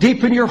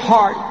 Deep in your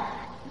heart,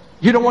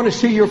 you don't want to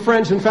see your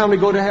friends and family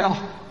go to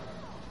hell.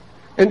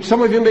 And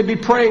some of you may be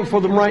praying for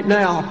them right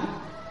now.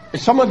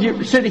 And some of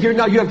you sitting here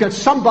now, you have got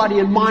somebody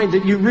in mind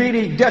that you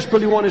really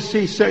desperately want to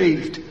see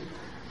saved.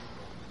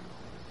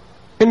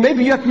 And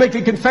maybe you have to make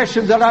a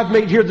confession that I've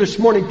made here this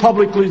morning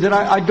publicly, that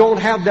I don't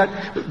have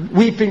that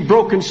weeping,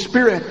 broken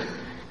spirit.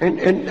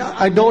 And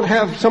I don't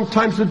have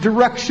sometimes the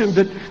direction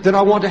that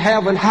I want to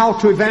have and how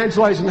to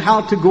evangelize and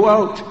how to go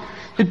out.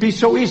 It'd be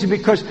so easy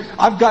because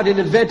I've got an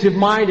inventive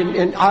mind,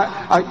 and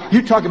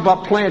you talk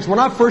about plans. When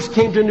I first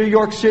came to New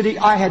York City,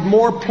 I had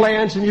more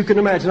plans than you can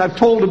imagine. I've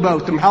told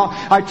about them, how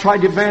I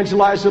tried to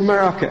evangelize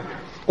America.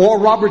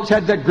 Oral Roberts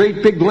had that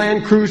great big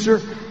Land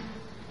Cruiser.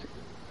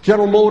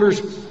 General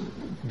Motors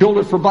built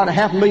it for about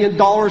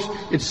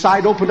 $500,000. Its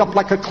side opened up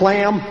like a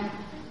clam.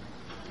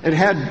 It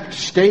had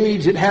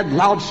stage, it had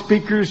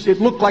loudspeakers.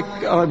 It looked like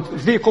a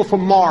vehicle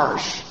from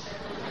Mars.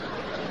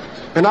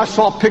 And I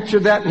saw a picture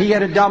of that, and he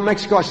had it down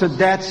Mexico. I said,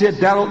 that's it.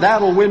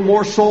 That'll win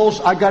more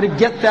souls. I got to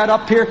get that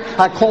up here.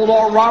 I called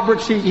Oral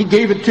Roberts. He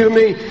gave it to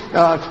me.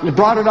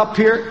 Brought it up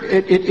here.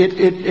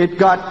 It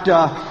got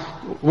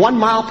 1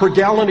 mile per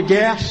gallon of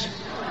gas.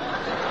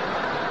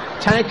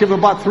 Tank of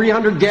about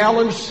 300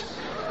 gallons.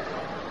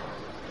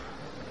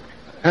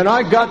 And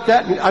I got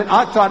that, and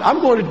I thought,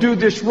 I'm going to do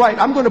this right.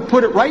 I'm going to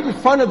put it right in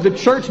front of the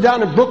church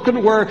down in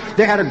Brooklyn where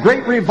they had a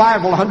great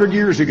revival 100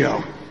 years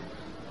ago.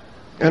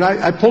 And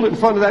I pulled it in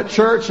front of that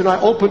church, and I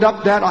opened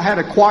up that. I had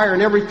a choir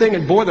and everything,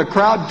 and boy, the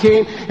crowd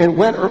came and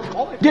went.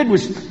 All I did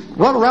was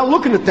run around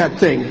looking at that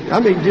thing.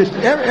 I mean, just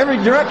every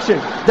direction.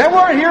 They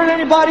weren't hearing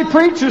anybody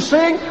preach or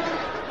sing.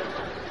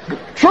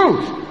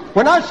 Truth.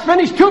 When I was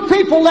finished, 2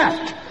 people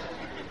left.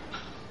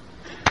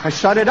 I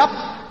shut it up.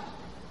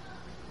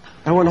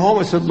 I went home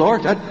and said,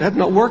 Lord, that's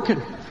not working.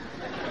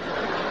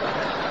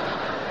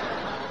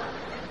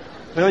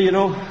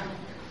 Well,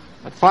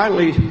 I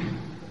finally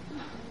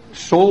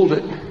sold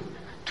it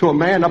to a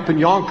man up in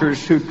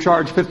Yonkers who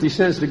charged 50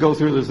 cents to go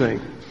through the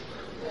thing.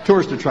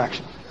 Tourist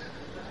attraction.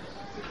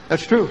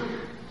 That's true.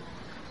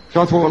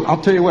 So I thought, well,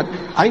 I'll tell you what,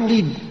 I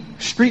need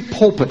street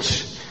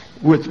pulpits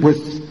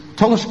with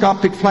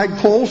telescopic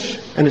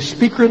flagpoles and a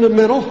speaker in the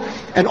middle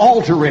and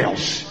altar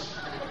rails.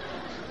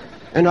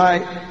 And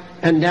I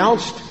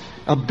announced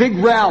a big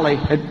rally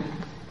at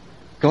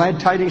Glad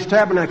Tidings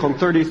Tabernacle on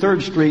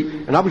 33rd Street,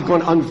 and I was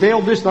going to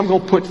unveil this, and I'm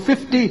going to put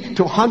 50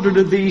 to 100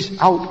 of these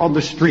out on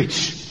the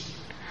streets.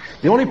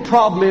 The only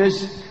problem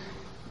is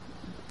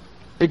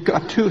it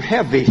got too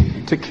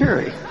heavy to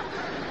carry.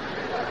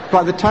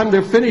 By the time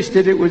they finished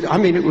it, it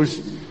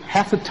was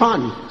half a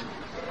ton.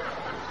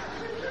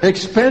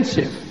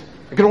 Expensive.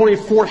 I could only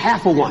afford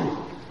half of one.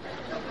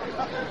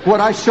 What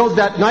I showed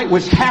that night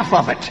was half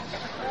of it.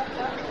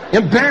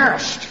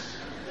 Embarrassed.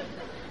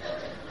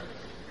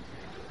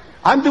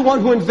 I'm the one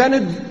who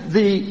invented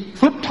the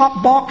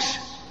flip-top box.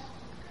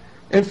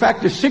 In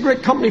fact, the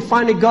cigarette company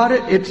finally got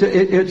it.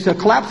 It's a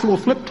collapsible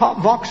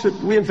flip-top box that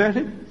we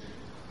invented.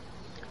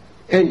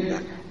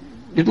 And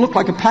it looked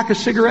like a pack of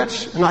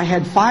cigarettes. And I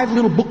had 5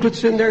 little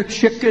booklets in there,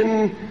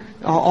 Chicken,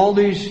 all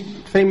these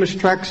famous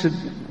tracks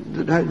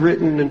that I'd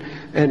written.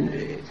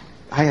 And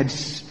I had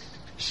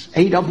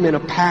 8 of them in a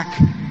pack.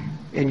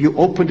 And you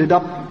opened it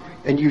up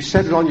and you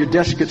set it on your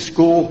desk at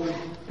school.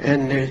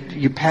 And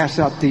you pass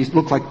out these,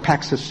 look like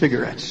packs of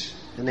cigarettes.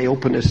 And they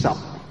open this up.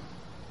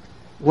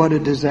 What a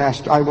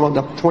disaster. I wound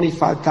up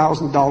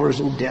 $25,000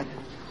 in debt.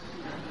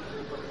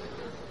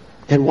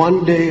 And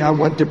one day I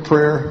went to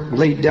prayer,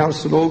 laid down and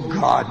said, oh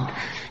God,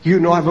 I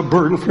have a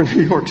burden for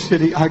New York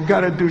City. I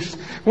got to do,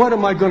 what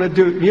am I going to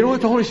do? You know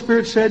what the Holy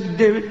Spirit said,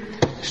 David?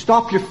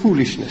 Stop your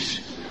foolishness.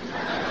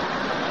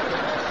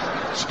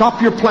 Stop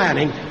your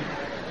planning.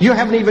 You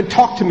haven't even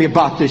talked to me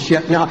about this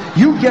yet. Now,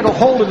 you get a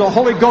hold of the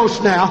Holy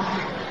Ghost now.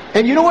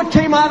 And you know what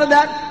came out of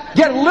that?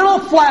 Get a little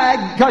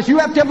flag, because you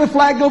have to have a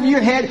flag over your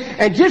head,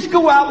 and just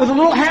go out with a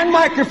little hand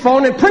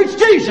microphone and preach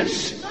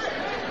Jesus.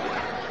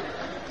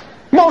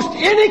 Most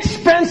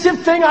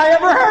inexpensive thing I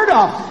ever heard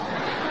of.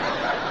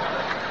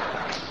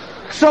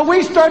 So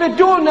we started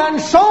doing that,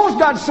 and souls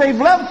got saved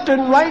left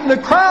and right, and the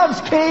crowds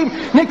came.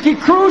 Nicky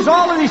Cruz,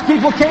 all of these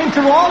people came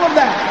through all of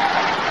that.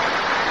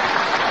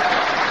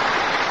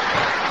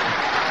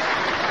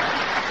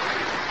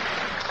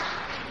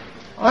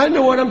 I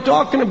know what I'm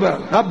talking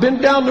about. I've been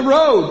down the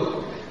road.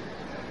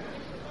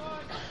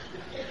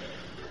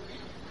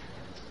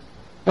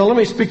 Now let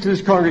me speak to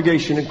this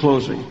congregation in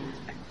closing.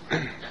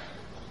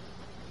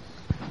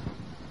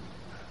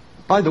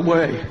 By the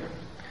way,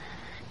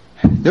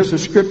 there's a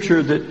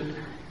scripture that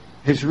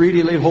has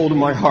really laid hold of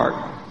my heart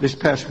this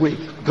past week.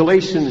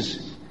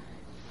 Galatians,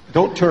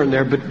 don't turn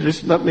there, but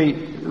just let me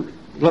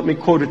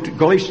quote it.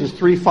 Galatians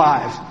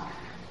 3:5.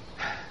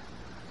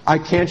 I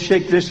can't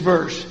shake this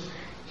verse.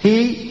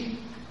 He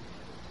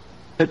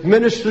that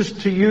ministers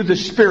to you the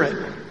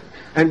Spirit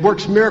and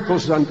works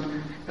miracles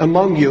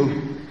among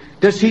you,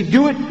 does he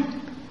do it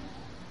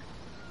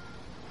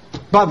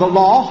by the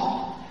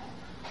law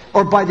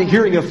or by the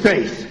hearing of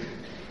faith?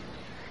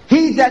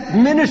 He that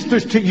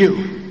ministers to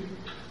you.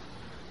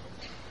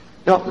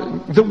 Now,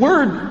 the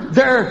word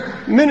there,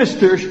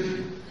 ministers,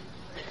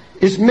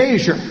 is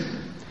measure.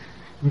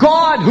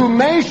 God who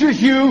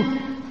measures you,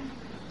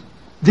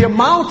 the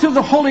amount of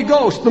the Holy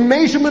Ghost, the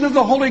measurement of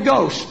the Holy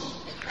Ghost,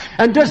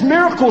 and does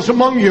miracles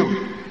among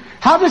you.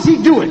 How does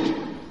He do it?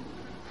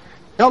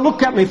 Now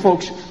look at me,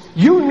 folks.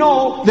 You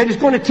know that it's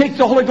going to take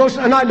the Holy Ghost,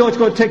 and I know it's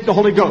going to take the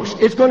Holy Ghost.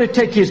 It's going to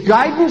take His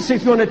guidance.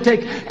 It's going to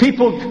take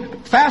people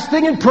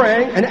fasting and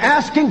praying and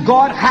asking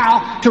God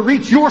how to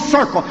reach your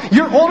circle.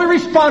 You're only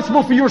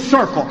responsible for your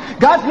circle.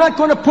 God's not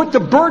going to put the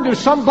burden of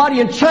somebody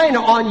in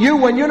China on you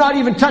when you're not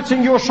even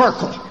touching your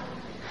circle.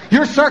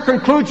 Your circle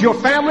includes your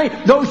family,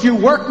 those you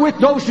work with,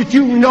 those that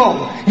you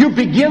know. You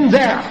begin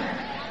there.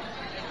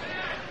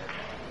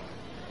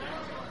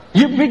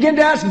 You begin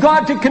to ask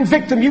God to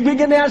convict them. You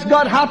begin to ask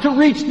God how to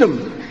reach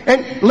them.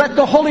 And let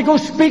the Holy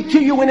Ghost speak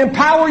to you and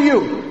empower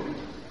you.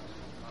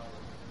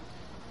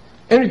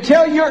 And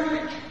until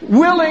you're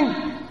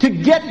willing to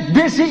get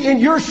busy in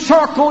your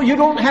circle, you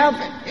don't have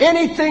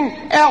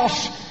anything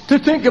else to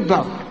think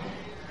about.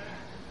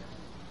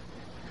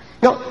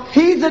 Now,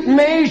 He that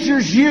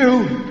measures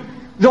you,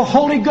 the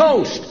Holy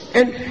Ghost.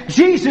 And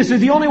Jesus is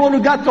the only one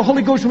who got the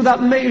Holy Ghost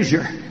without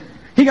measure.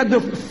 He got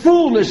the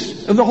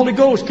fullness of the Holy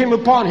Ghost came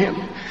upon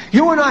Him.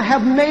 You and I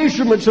have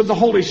measurements of the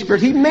Holy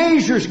Spirit. He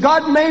measures.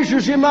 God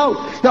measures Him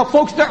out. Now,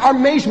 folks, there are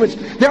measurements.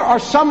 There are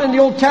some in the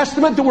Old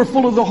Testament that were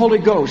full of the Holy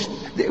Ghost.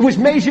 It was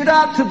measured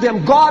out to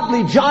them,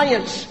 godly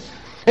giants.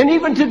 And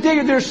even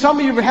today, there's some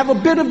of you who have a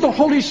bit of the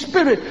Holy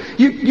Spirit.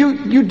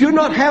 You do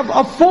not have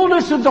a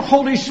fullness of the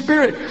Holy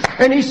Spirit.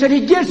 And He said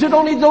He gives it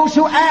only those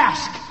who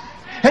ask.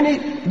 And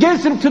He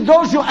gives them to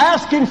those who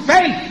ask in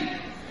faith.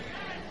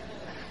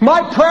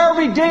 My prayer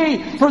every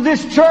day for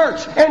this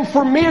church and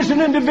for me as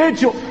an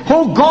individual,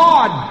 oh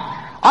God,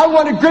 I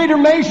want a greater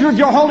measure of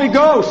your Holy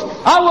Ghost.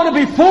 I want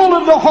to be full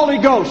of the Holy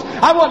Ghost.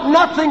 I want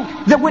nothing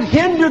that would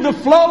hinder the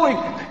flowing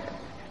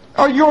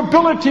or your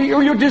ability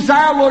or your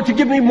desire, Lord, to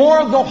give me more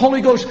of the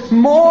Holy Ghost,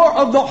 more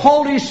of the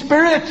Holy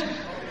Spirit.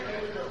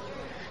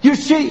 You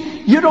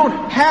see, you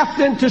don't have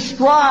then to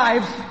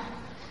strive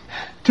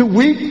to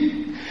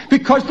weep,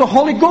 because the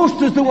Holy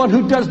Ghost is the one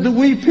who does the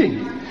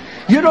weeping.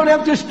 You don't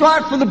have to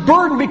strive for the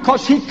burden,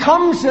 because He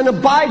comes and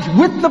abides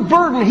with the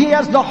burden. He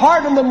has the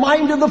heart and the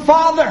mind of the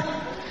Father.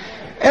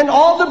 And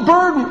all the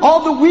burden,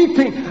 all the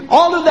weeping,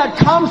 all of that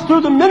comes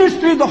through the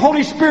ministry of the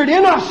Holy Spirit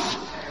in us,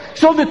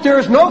 so that there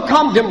is no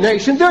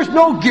condemnation, there's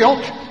no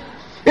guilt.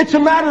 It's a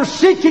matter of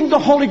seeking the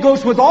Holy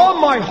Ghost with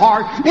all my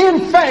heart,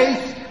 in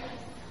faith.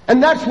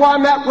 And that's where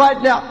I'm at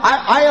right now.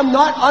 I am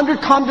not under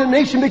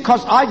condemnation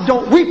because I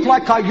don't weep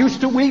like I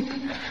used to weep.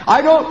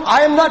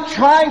 I am not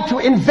trying to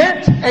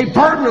invent a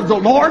burden of the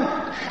Lord.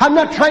 I'm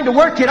not trying to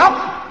work it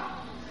up.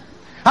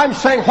 I'm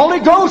saying, Holy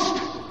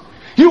Ghost,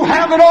 you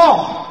have it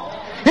all.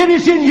 It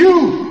is in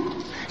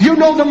you. You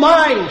know the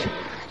mind.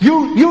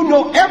 You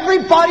know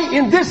everybody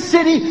in this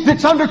city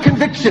that's under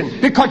conviction,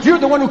 because you're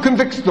the one who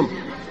convicts them.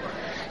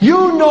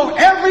 You know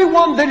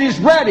everyone that is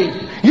ready.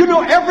 You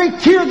know every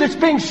tear that's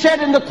being shed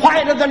in the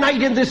quiet of the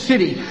night in this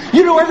city.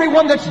 You know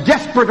everyone that's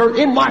desperate or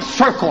in my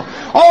circle.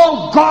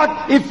 Oh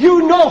God, if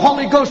you know,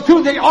 Holy Ghost,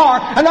 who they are,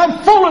 and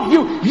I'm full of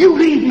you, you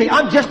lead me.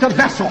 I'm just a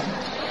vessel.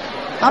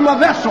 I'm a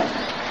vessel.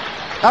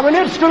 I'm an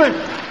instrument.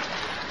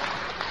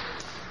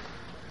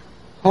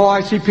 Oh,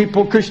 I see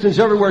people, Christians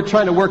everywhere,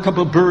 trying to work up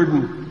a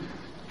burden,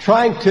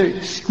 trying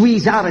to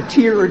squeeze out a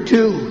tear or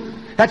two.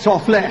 That's all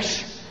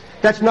flesh.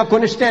 That's not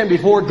going to stand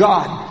before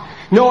God.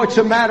 No, it's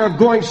a matter of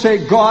going,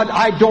 say, God,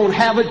 I don't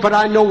have it, but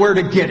I know where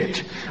to get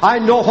it. I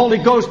know, Holy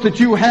Ghost,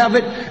 that you have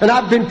it, and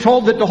I've been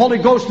told that the Holy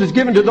Ghost is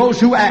given to those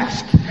who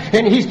ask.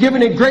 And He's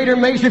given in greater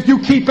measure if you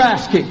keep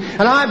asking.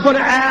 And I'm going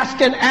to ask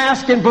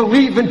and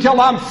believe until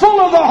I'm full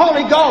of the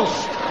Holy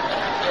Ghost.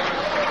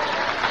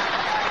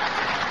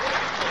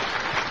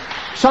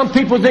 Some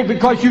people think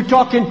because you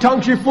talk in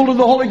tongues you're full of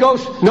the Holy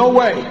Ghost. No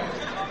way.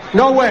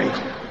 No way.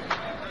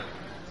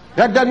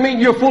 That doesn't mean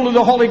you're full of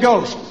the Holy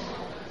Ghost.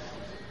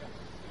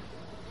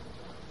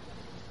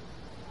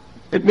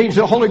 It means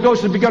the Holy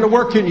Ghost has begun to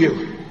work in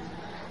you.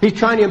 He's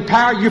trying to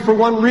empower you for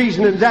one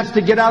reason, and that's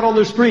to get out on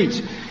the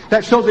streets.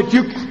 That's so that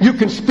you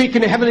can speak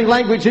in a heavenly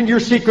language in your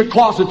secret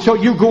closet. So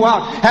you go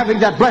out having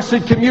that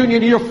blessed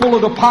communion, you're full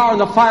of the power and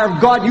the fire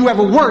of God. You have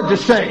a word to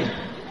say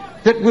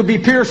that will be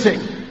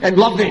piercing and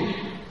loving.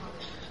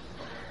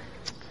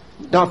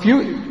 Now,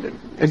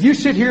 if you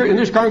sit here in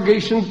this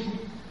congregation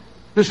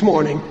this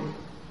morning,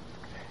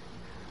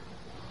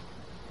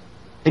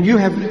 and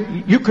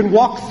you can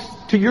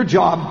walk to your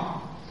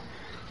job,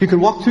 you can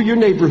walk through your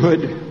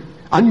neighborhood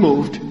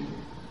unmoved,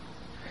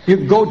 you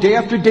can go day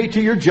after day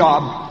to your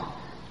job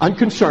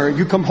unconcerned,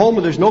 you come home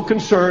and there's no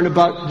concern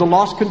about the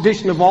lost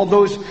condition of all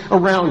those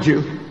around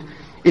you.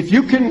 If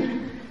you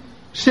can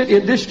sit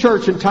in this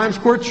church, in Times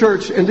Square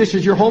Church, and this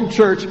is your home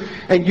church,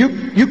 and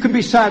you can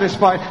be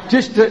satisfied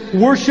just to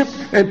worship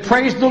and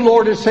praise the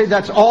Lord and say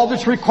that's all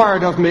that's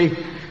required of me,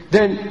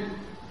 then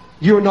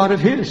you're not of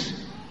His.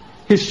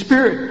 His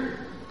Spirit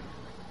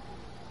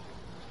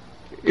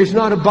is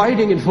not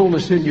abiding in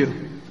fullness in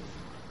you.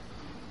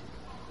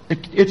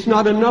 It's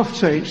not enough,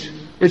 saints.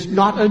 It's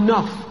not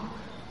enough.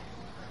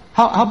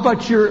 How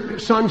about your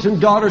sons and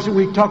daughters that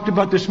we talked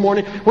about this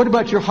morning? What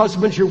about your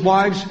husbands, your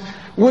wives?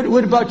 What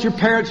about your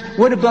parents?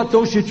 What about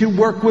those that you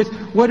work with?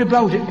 What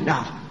about it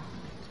now?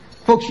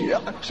 Folks,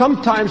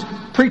 sometimes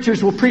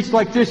preachers will preach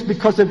like this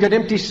because they've got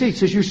empty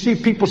seats, as you see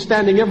people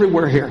standing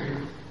everywhere here.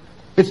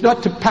 It's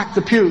not to pack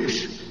the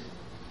pews.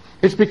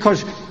 It's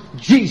because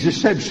Jesus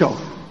said so.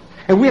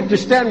 And we have to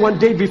stand one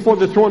day before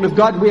the throne of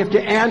God. We have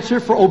to answer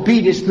for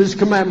obedience to this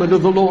commandment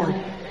of the Lord.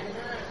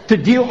 To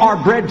deal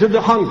our bread to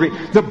the hungry.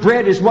 The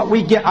bread is what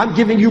we get. I'm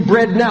giving you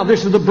bread now.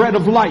 This is the bread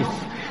of life.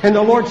 And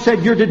the Lord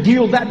said you're to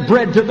deal that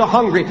bread to the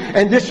hungry.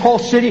 And this whole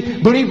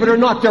city, believe it or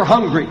not, they're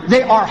hungry.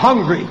 They are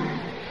hungry.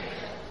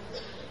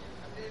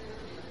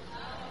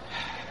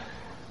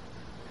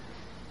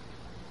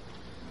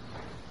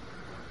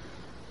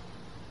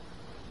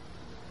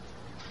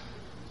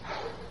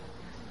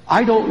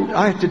 I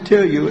have to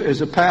tell you,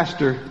 as a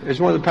pastor, as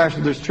one of the pastors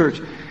of this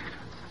church,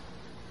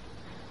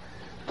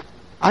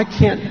 I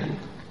can't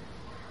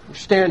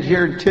stand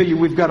here and tell you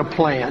we've got a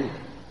plan.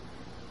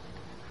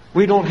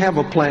 We don't have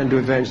a plan to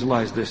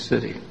evangelize this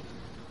city.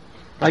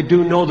 I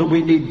do know that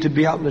we need to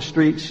be out in the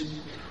streets.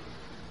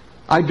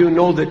 I do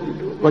know that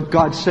what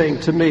God's saying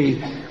to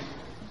me,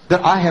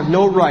 that I have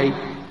no right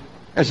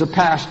as a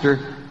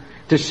pastor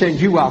to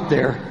send you out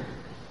there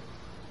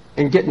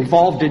and get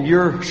involved in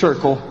your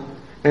circle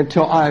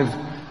until I've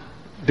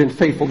been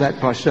faithful to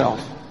that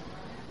myself.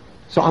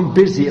 So I'm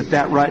busy at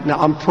that right now.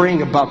 I'm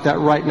praying about that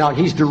right now.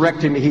 He's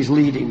directing me. He's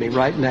leading me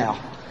right now.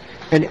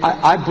 And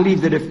I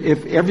believe that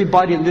if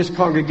everybody in this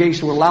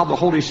congregation will allow the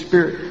Holy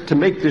Spirit to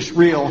make this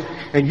real,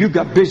 and you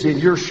got busy in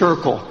your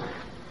circle,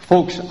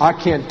 folks, I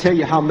can't tell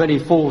you how many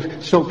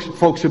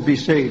folks would be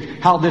saved,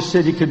 how this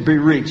city could be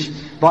reached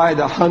by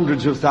the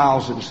hundreds of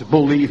thousands.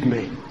 Believe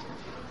me,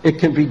 it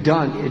can be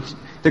done.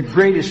 The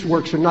greatest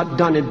works are not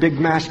done in big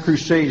mass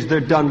crusades. They're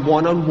done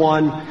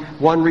one-on-one,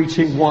 one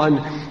reaching one,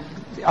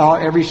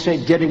 every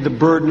saint getting the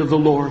burden of the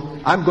Lord.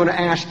 I'm going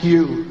to ask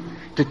you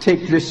to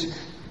take this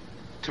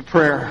to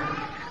prayer.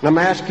 And I'm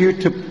asking you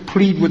to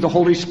plead with the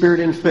Holy Spirit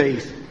in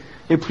faith.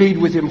 And plead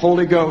with Him,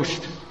 Holy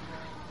Ghost,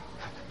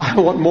 I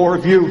want more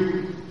of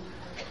you.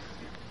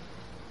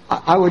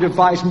 I would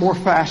advise more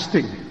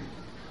fasting,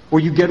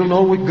 where you get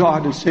alone with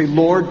God and say,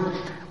 Lord,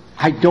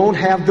 I don't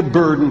have the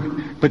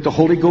burden, but the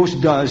Holy Ghost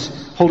does.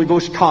 Holy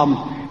Ghost,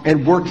 come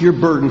and work your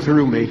burden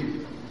through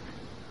me.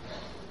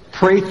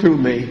 Pray through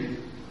me.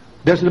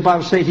 Doesn't the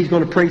Bible say He's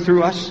going to pray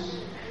through us?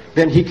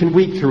 Then He can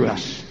weep through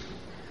us.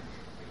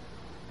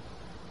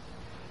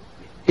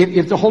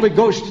 If the Holy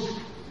Ghost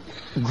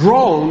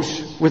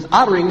groans with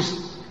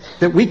utterings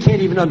that we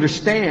can't even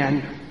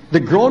understand, the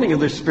groaning of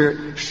the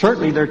Spirit,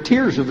 certainly they're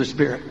tears of the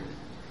Spirit.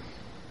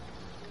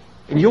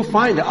 And you'll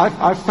find that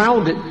I've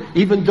found it,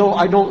 even though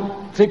I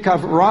don't think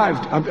I've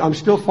arrived. I'm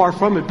still far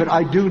from it, but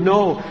I do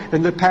know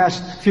in the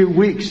past few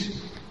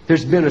weeks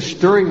there's been a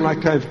stirring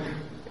like I've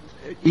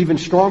even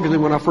stronger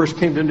than when I first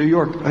came to New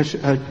York,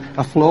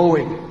 a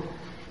flowing.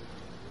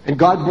 And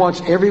God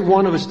wants every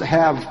one of us to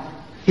have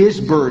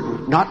His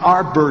burden, not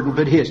our burden,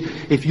 but His.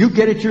 If you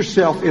get it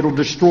yourself, it'll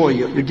destroy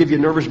you. It'll give you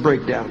a nervous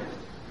breakdown.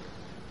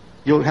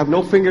 You'll have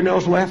no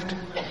fingernails left.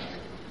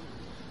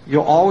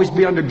 You'll always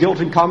be under guilt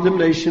and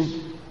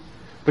condemnation.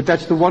 But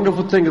that's the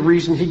wonderful thing, the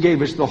reason He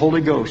gave us the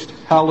Holy Ghost.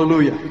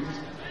 Hallelujah.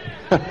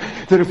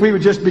 That if we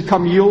would just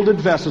become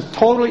yielded vessels,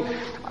 totally,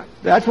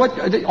 that's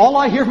what, all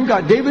I hear from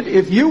God. David,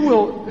 if you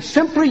will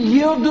simply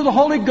yield to the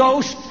Holy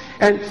Ghost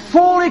and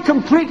fully,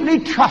 completely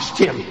trust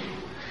Him,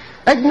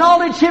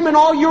 acknowledge Him in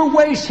all your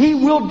ways, He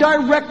will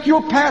direct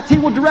your path. He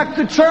will direct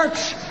the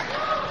church.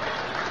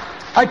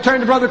 I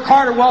turned to Brother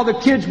Carter while the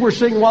kids were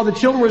singing, while the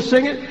children were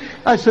singing.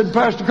 I said,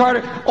 Pastor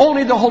Carter,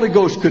 only the Holy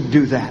Ghost could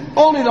do that.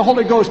 Only the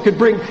Holy Ghost could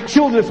bring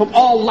children from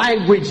all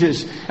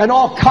languages and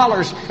all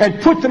colors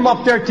and put them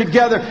up there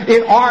together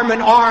in arm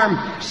in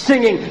arm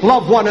singing,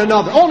 love one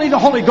another. Only the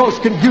Holy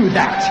Ghost can do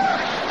that.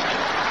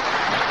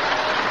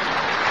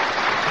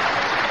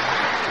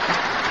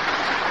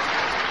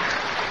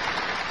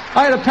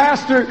 I had a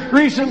pastor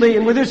recently,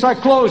 and with this I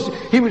close.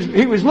 He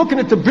was looking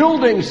at the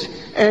buildings,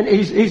 and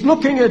he's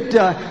looking at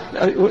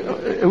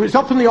it was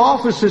up in the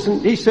offices,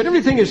 and he said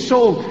everything is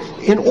so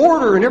in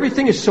order and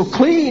everything is so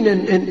clean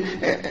and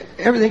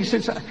everything. He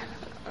said,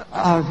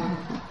 "How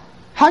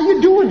are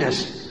you doing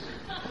this?"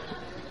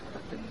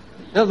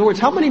 In other words,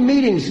 how many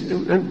meetings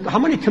and how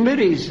many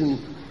committees? And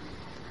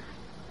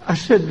I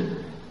said,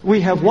 we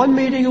have one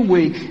meeting a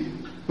week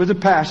with the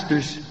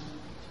pastors.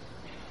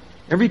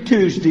 Every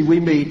Tuesday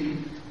we meet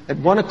at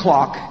 1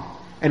 o'clock,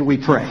 and we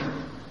pray.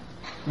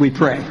 We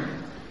pray.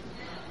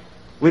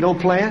 We don't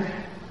plan.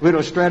 We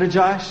don't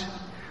strategize.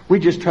 We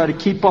just try to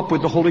keep up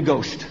with the Holy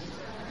Ghost.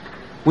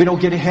 We don't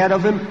get ahead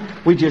of Him.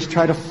 We just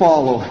try to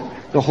follow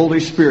the Holy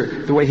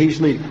Spirit the way He's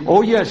leading.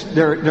 Oh yes,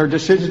 there are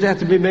decisions that have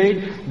to be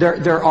made.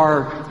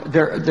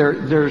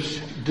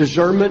 There's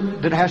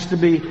discernment that has to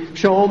be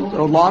shown.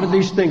 A lot of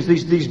these things,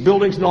 these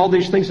buildings and all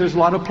these things, there's a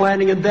lot of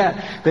planning in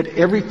that. But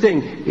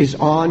everything is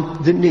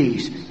on the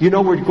knees. You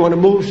know, we're going to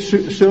move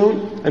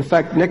soon. In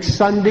fact, next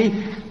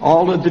Sunday,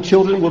 all of the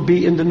children will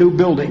be in the new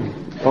building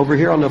over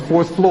here on the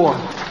 4th floor.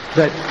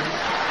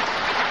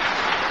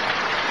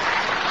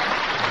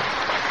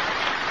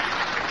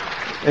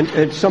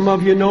 And some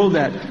of you know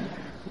that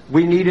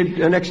we needed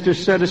an extra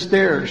set of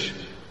stairs,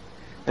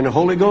 and the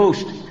Holy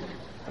Ghost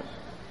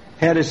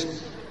had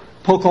us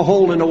poke a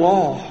hole in the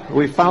wall.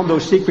 We found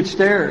those secret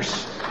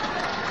stairs.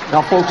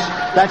 Now, folks,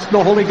 that's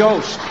the Holy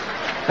Ghost.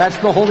 That's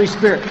the Holy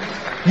Spirit.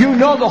 You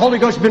know the Holy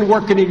Ghost has been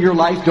working in your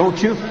life,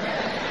 don't you?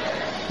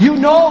 You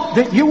know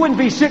that you wouldn't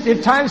be sitting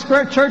in Times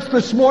Square Church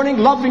this morning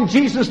loving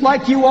Jesus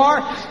like you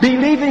are,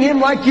 believing Him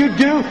like you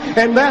do,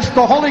 unless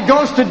the Holy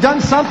Ghost had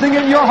done something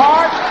in your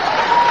heart.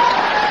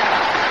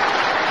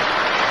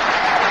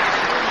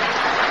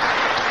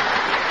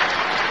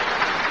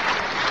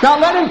 Now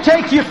let Him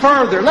take you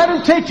further. Let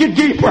Him take you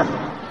deeper.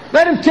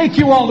 Let Him take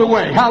you all the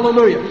way.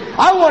 Hallelujah.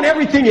 I want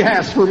everything He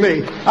has for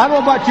me. I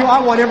don't know about you. I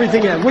want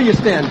everything He has. Will you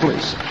stand,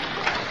 please?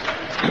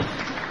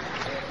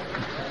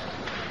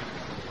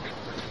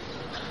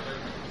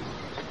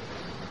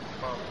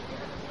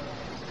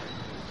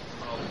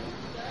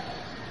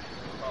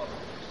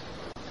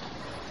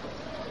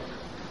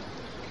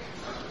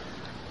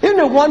 Isn't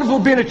it wonderful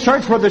being a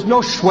church where there's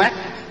no sweat?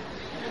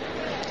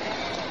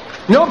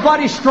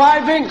 Nobody's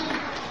striving.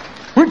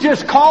 We're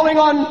just calling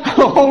on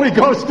the Holy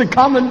Ghost to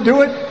come and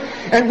do it.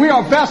 And we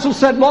are vessels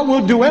said, Lord,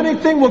 we'll do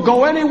anything, we'll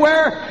go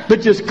anywhere,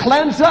 but just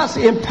cleanse us,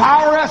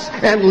 empower us,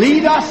 and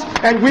lead us,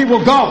 and we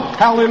will go.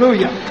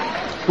 Hallelujah.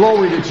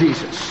 Glory to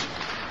Jesus.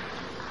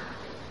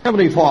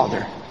 Heavenly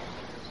Father,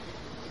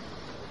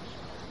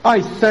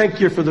 I thank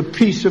you for the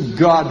peace of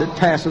God that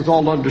passes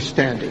all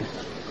understanding.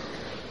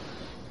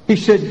 He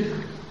said,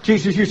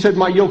 Jesus, you said,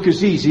 my yoke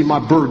is easy, my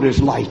burden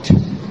is light.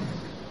 And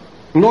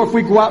Lord, if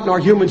we go out in our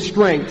human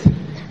strength,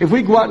 if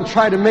we go out and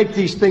try to make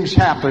these things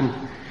happen,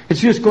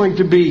 it's just going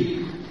to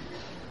be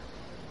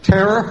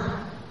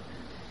terror,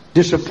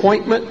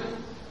 disappointment,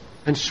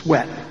 and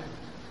sweat.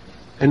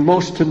 And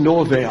most to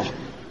no avail.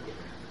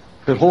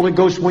 But Holy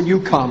Ghost, when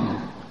you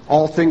come,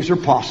 all things are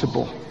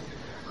possible.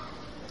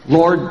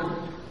 Lord,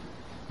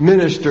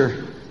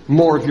 minister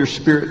more of your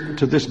Spirit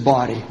to this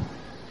body,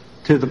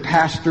 to the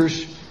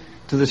pastors,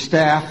 to the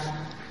staff,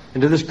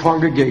 and to this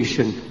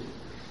congregation.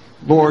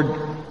 Lord,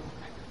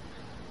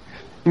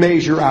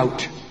 measure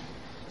out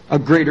a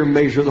greater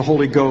measure of the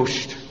Holy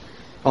Ghost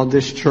on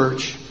this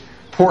church.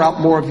 Pour out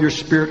more of your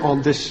Spirit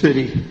on this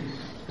city.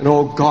 And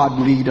oh God,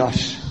 lead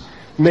us.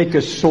 Make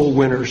us soul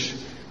winners.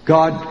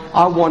 God,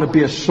 I want to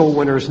be a soul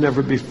winner as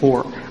never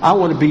before. I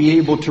want to be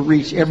able to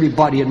reach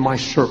everybody in my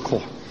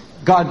circle.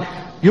 God,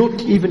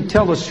 you'll even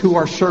tell us who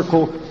our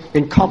circle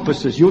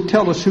encompasses. You'll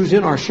tell us who's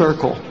in our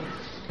circle.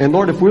 And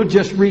Lord, if we'll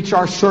just reach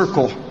our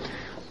circle,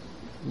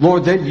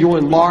 Lord, then you'll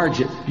enlarge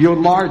it. You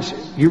enlarge.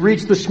 You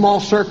reach the small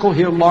circle,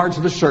 He'll enlarge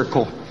the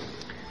circle.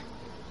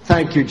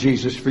 Thank you,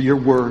 Jesus, for your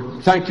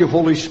word. Thank you,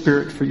 Holy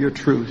Spirit, for your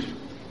truth.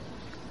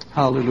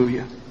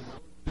 Hallelujah.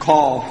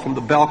 Call from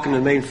the balcony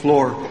and the main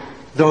floor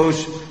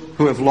those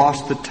who have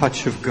lost the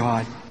touch of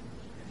God.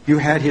 You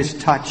had His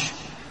touch.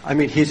 I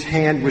mean, His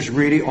hand was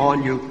really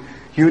on you.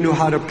 You knew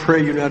how to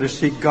pray. You knew how to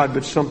seek God,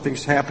 but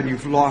something's happened.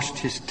 You've lost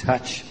His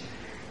touch.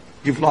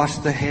 You've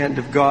lost the hand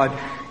of God.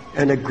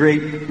 And a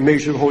great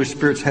measure of the Holy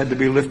Spirit's had to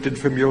be lifted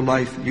from your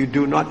life. You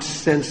do not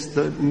sense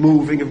the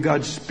moving of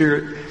God's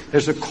Spirit.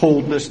 There's a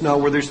coldness now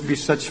where there's to be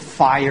such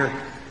fire.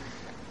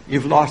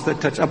 You've lost that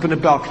touch. Up in the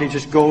balcony,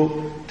 just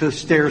go to the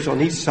stairs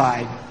on each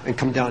side and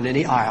come down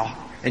any aisle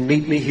and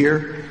meet me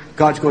here.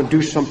 God's going to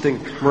do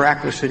something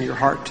miraculous in your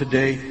heart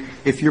today.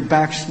 If you're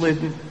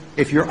backslidden,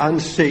 if you're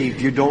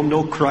unsaved, you don't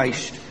know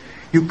Christ,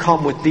 you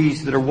come with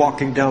these that are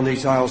walking down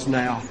these aisles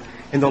now.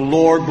 And the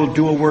Lord will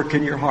do a work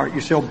in your heart.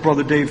 You say, oh,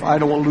 Brother Dave, I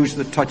don't want to lose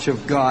the touch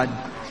of God.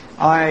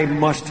 I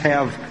must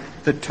have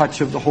the touch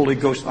of the Holy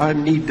Ghost. I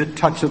need the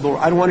touch of the Lord.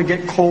 I don't want to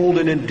get cold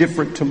and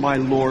indifferent to my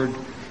Lord.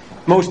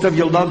 Most of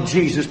you love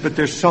Jesus, but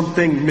there's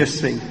something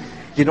missing.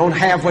 You don't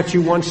have what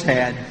you once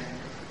had.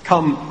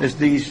 Come as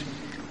these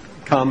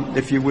come,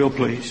 if you will,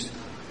 please.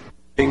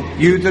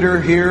 You that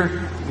are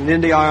here and in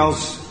the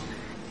aisles,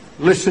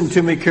 listen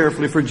to me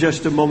carefully for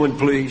just a moment,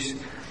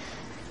 please.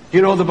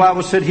 You know, the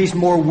Bible said He's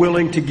more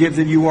willing to give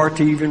than you are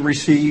to even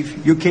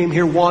receive. You came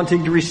here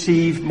wanting to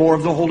receive more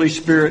of the Holy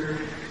Spirit.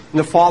 And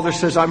the Father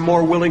says, I'm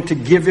more willing to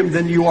give Him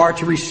than you are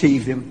to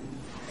receive Him.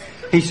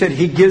 He said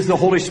He gives the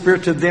Holy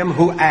Spirit to them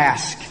who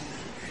ask.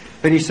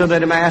 But He said,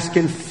 let Him ask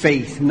in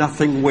faith,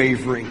 nothing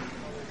wavering.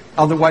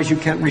 Otherwise you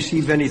can't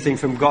receive anything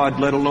from God,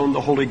 let alone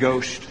the Holy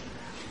Ghost.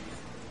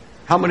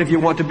 How many of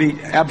you want to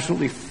be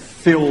absolutely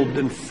filled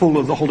and full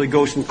of the Holy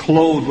Ghost and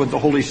clothed with the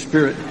Holy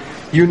Spirit?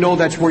 You know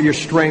that's where your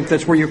strength,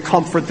 that's where your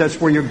comfort,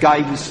 that's where your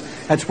guidance,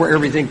 that's where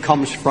everything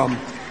comes from.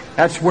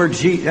 That's where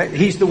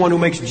He's the one who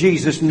makes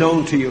Jesus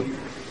known to you.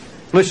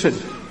 Listen,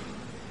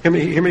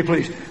 hear me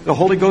please. The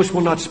Holy Ghost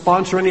will not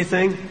sponsor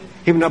anything.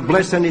 He will not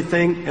bless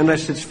anything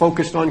unless it's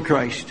focused on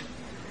Christ.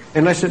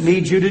 Unless it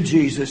leads you to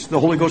Jesus. The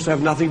Holy Ghost will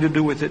have nothing to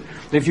do with it.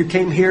 And if you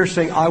came here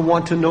saying, I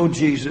want to know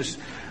Jesus,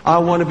 I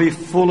want to be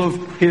full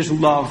of His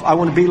love, I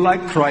want to be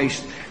like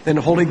Christ, then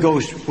the Holy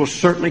Ghost will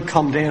certainly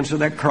come to answer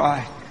that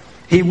cry.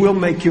 He will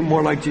make you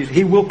more like Jesus.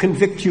 He will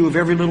convict you of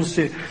every little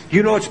sin.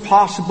 You know it's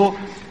possible,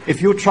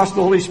 if you'll trust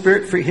the Holy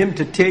Spirit, for Him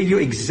to tell you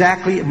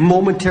exactly,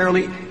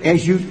 momentarily,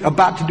 as you're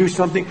about to do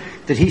something,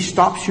 that He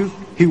stops you.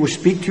 He will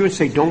speak to you and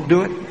say, don't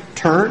do it.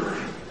 Turn.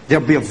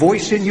 There'll be a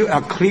voice in you, a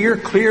clear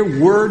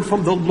word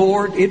from the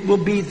Lord. It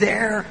will be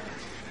there.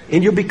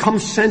 And you'll become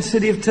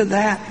sensitive to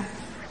that.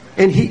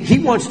 And He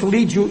wants to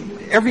lead you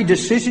every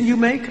decision you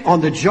make on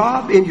the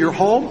job, in your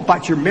home,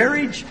 about your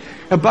marriage,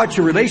 about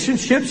your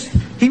relationships.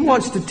 He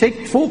wants to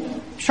take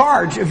full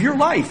charge of your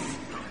life.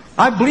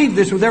 I believe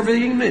this with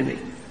everything in me.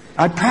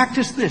 I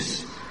practice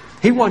this.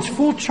 He wants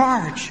full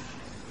charge.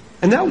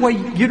 And that way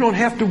you don't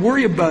have to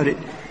worry about it.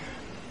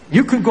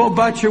 You can go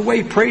about your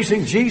way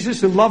praising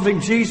Jesus and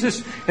loving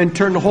Jesus and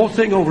turn the whole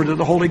thing over to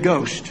the Holy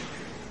Ghost.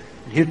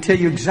 He'll tell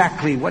you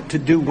exactly what to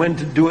do, when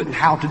to do it, and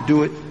how to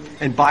do it,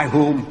 and by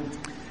whom.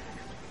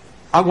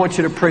 I want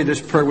you to pray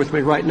this prayer with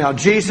me right now.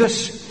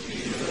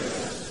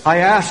 Jesus, I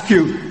ask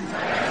you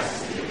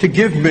to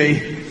give me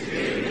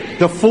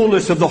the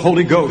fullness of the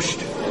Holy Ghost.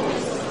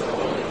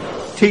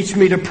 Teach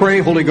me to pray,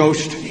 Holy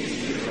Ghost.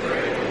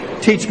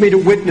 Teach me to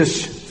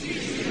witness.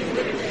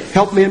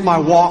 Help me in my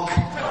walk,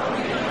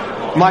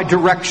 my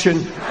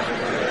direction.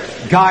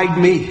 Guide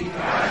me.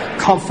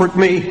 Comfort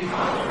me.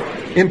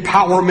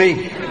 Empower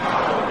me.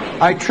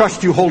 I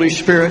trust you, Holy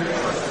Spirit.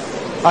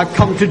 I've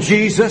come to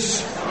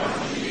Jesus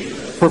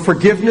for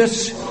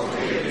forgiveness,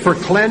 for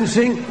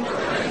cleansing,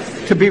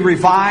 to be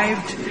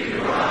revived,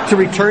 to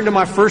return to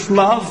my first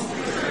love.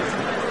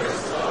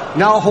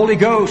 Now, Holy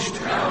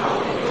Ghost,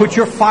 put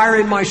your fire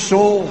in my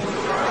soul.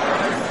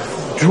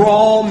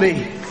 Draw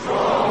me.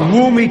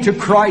 Woo me to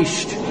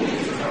Christ.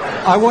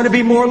 I want to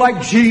be more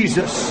like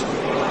Jesus.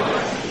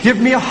 Give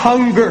me a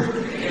hunger.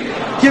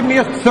 Give me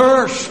a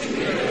thirst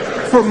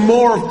for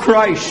more of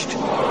Christ.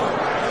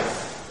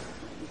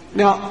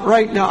 Now,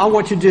 right now, I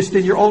want you just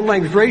in your own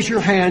language, raise your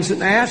hands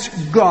and ask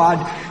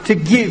God to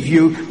give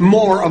you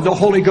more of the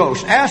Holy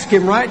Ghost. Ask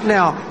Him right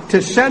now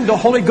to send the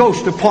Holy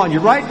Ghost upon you.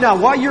 Right now,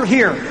 while you're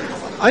here,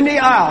 in the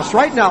aisles,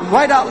 right now,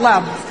 right out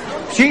loud.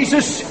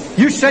 Jesus,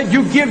 you said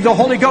you give the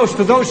Holy Ghost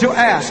to those who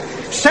ask.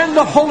 Send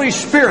the Holy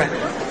Spirit.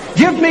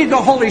 Give me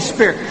the Holy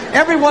Spirit.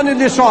 Everyone in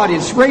this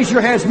audience, raise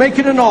your hands, make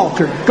it an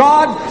altar.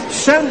 God,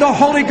 send the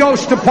Holy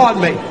Ghost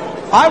upon me.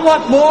 I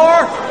want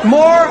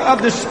more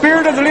of the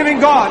Spirit of the living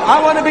God.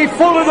 I want to be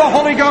full of the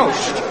Holy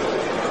Ghost,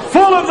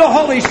 full of the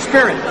Holy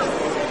Spirit,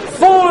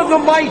 full of the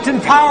might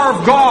and power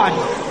of God,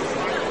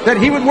 that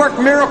He would work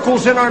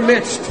miracles in our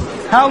midst.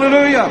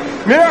 Hallelujah.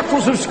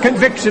 Miracles of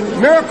conviction,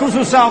 miracles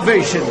of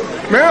salvation,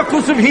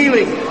 miracles of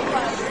healing.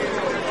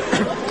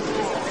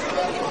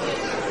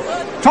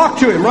 Talk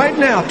to Him right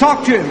now.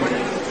 Talk to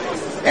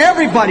Him.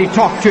 Everybody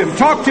talk to Him.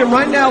 Talk to Him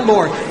right now,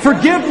 Lord.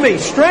 Forgive me.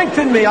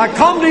 Strengthen me. I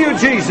come to you,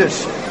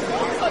 Jesus.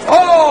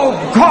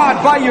 Oh,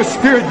 God, by your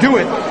Spirit, do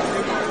it.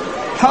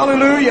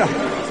 Hallelujah.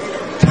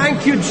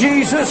 Thank you,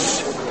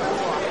 Jesus.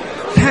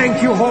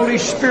 Thank you, Holy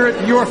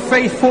Spirit. You're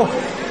faithful.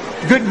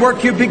 Good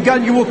work you've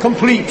begun, you will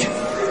complete.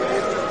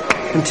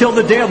 Until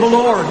the day of the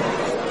Lord.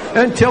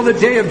 Until the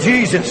day of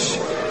Jesus.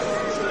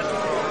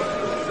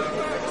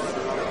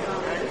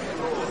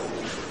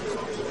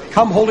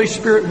 Come, Holy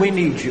Spirit, we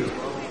need you.